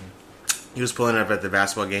 Mm-hmm. He was pulling up at the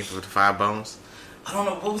basketball game with the 5 bones. I don't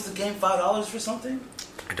know, what was the game, $5 for something?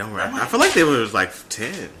 I don't remember. I feel like they was like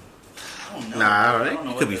 10. I don't know. Nah, I don't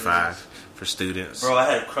know. It could be 5 for students. Bro, I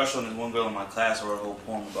had a crush on this one girl in my class. I wrote a whole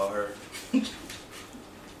poem about her.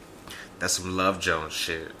 That's some Love Jones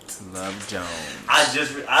shit. Love Jones.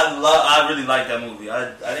 I really like that movie.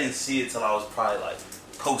 I didn't see it till I was probably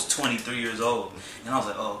post 23 years old, and I was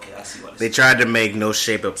like, oh, okay, I see what they tried to make no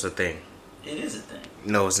shape ups a thing. It is a thing.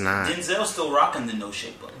 No, it's not. Denzel's still rocking the no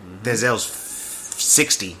shape up. Mm-hmm. Denzel's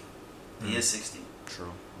 60. He is 60. True.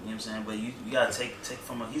 You know what I'm saying? But you gotta take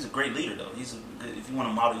from he's a great leader though. If you want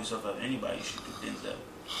to model yourself after anybody, you should do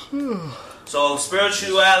Denzel. So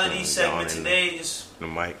spirituality segment today, just the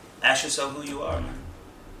mic. Ask yourself who you are, man.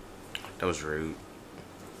 That was rude.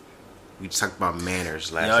 We talked about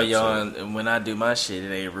manners last Y'all episode. yawn, and when I do my shit,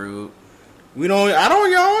 it ain't rude. I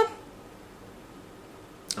don't yawn.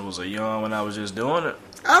 It was a yawn when I was just doing it.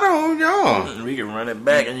 I don't yawn. We can run it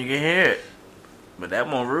back and you can hear it. But that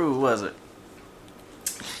wasn't rude, was it?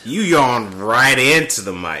 You yawned right into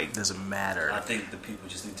the mic. Doesn't matter. I think the people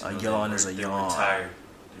just need to know a yawn is a yawn.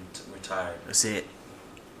 We're tired. That's it.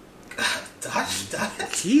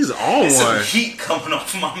 He's on There's one. some heat coming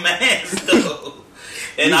off my man's though.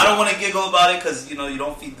 And I don't want to giggle about it because, you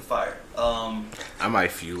don't feed the fire. I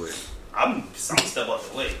might fuel it. I'm step out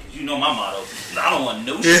the way because my motto. I don't want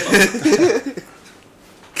no smoke.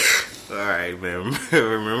 Alright, man.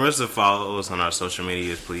 Remember to follow us on our social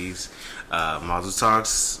medias, please. Mazel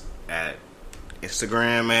Talks at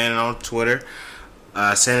Instagram, man, and on Twitter.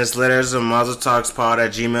 Send us letters at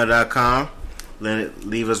mazeltalkspod@gmail.com.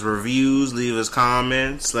 Leave us reviews, leave us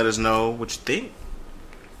comments, let us know what you think.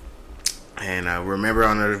 And remember,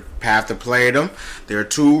 on the path to playerdom, there are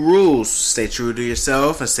 2 rules. Stay true to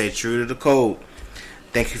yourself and stay true to the code.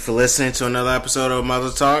 Thank you for listening to another episode of Mazel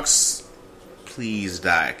Talks. Please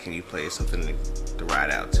die. Can you play something to ride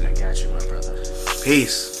out to? I got you, my brother.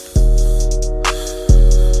 Peace.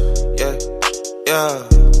 Yeah.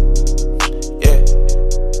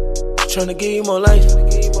 Tryna give you more life.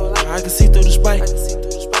 I can see through the spike.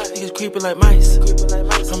 Niggas creeping like mice.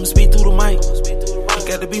 I'ma speed through the mic. You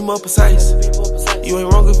got to be more precise. You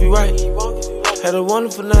ain't wrong if you right. Had a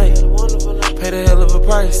wonderful night. Paid a hell of a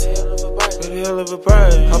price.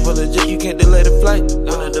 Hop on the jet, you can't delay the flight.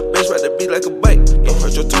 One of the best, ride the beat like a bike. Don't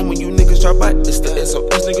hurt your tone when you niggas try bite. It's the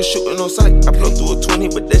SOS niggas shooting on sight. I blow through a 20,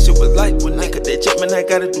 but that shit was light. When I cut that check, man, I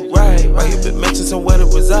gotta do right. Why you been mentioned somewhere to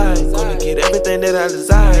reside? Gonna get everything that I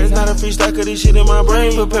desire. It's not a freestyle, cause this shit in my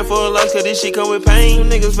brain. Prepare for a loss, cause this shit come with pain. Some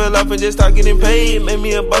niggas fell off and just start getting paid. Made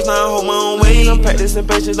me a boss, now I hold my own weight. I'm practicing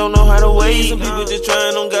patience, don't know how to wait. Some people just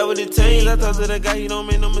trying, don't got what it takes. I talk to the guy, he don't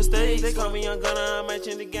make no mistakes. They call me Young Gunna, I'm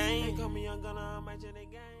matching the game. They call me Young Gunna, I'm matching the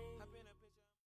game.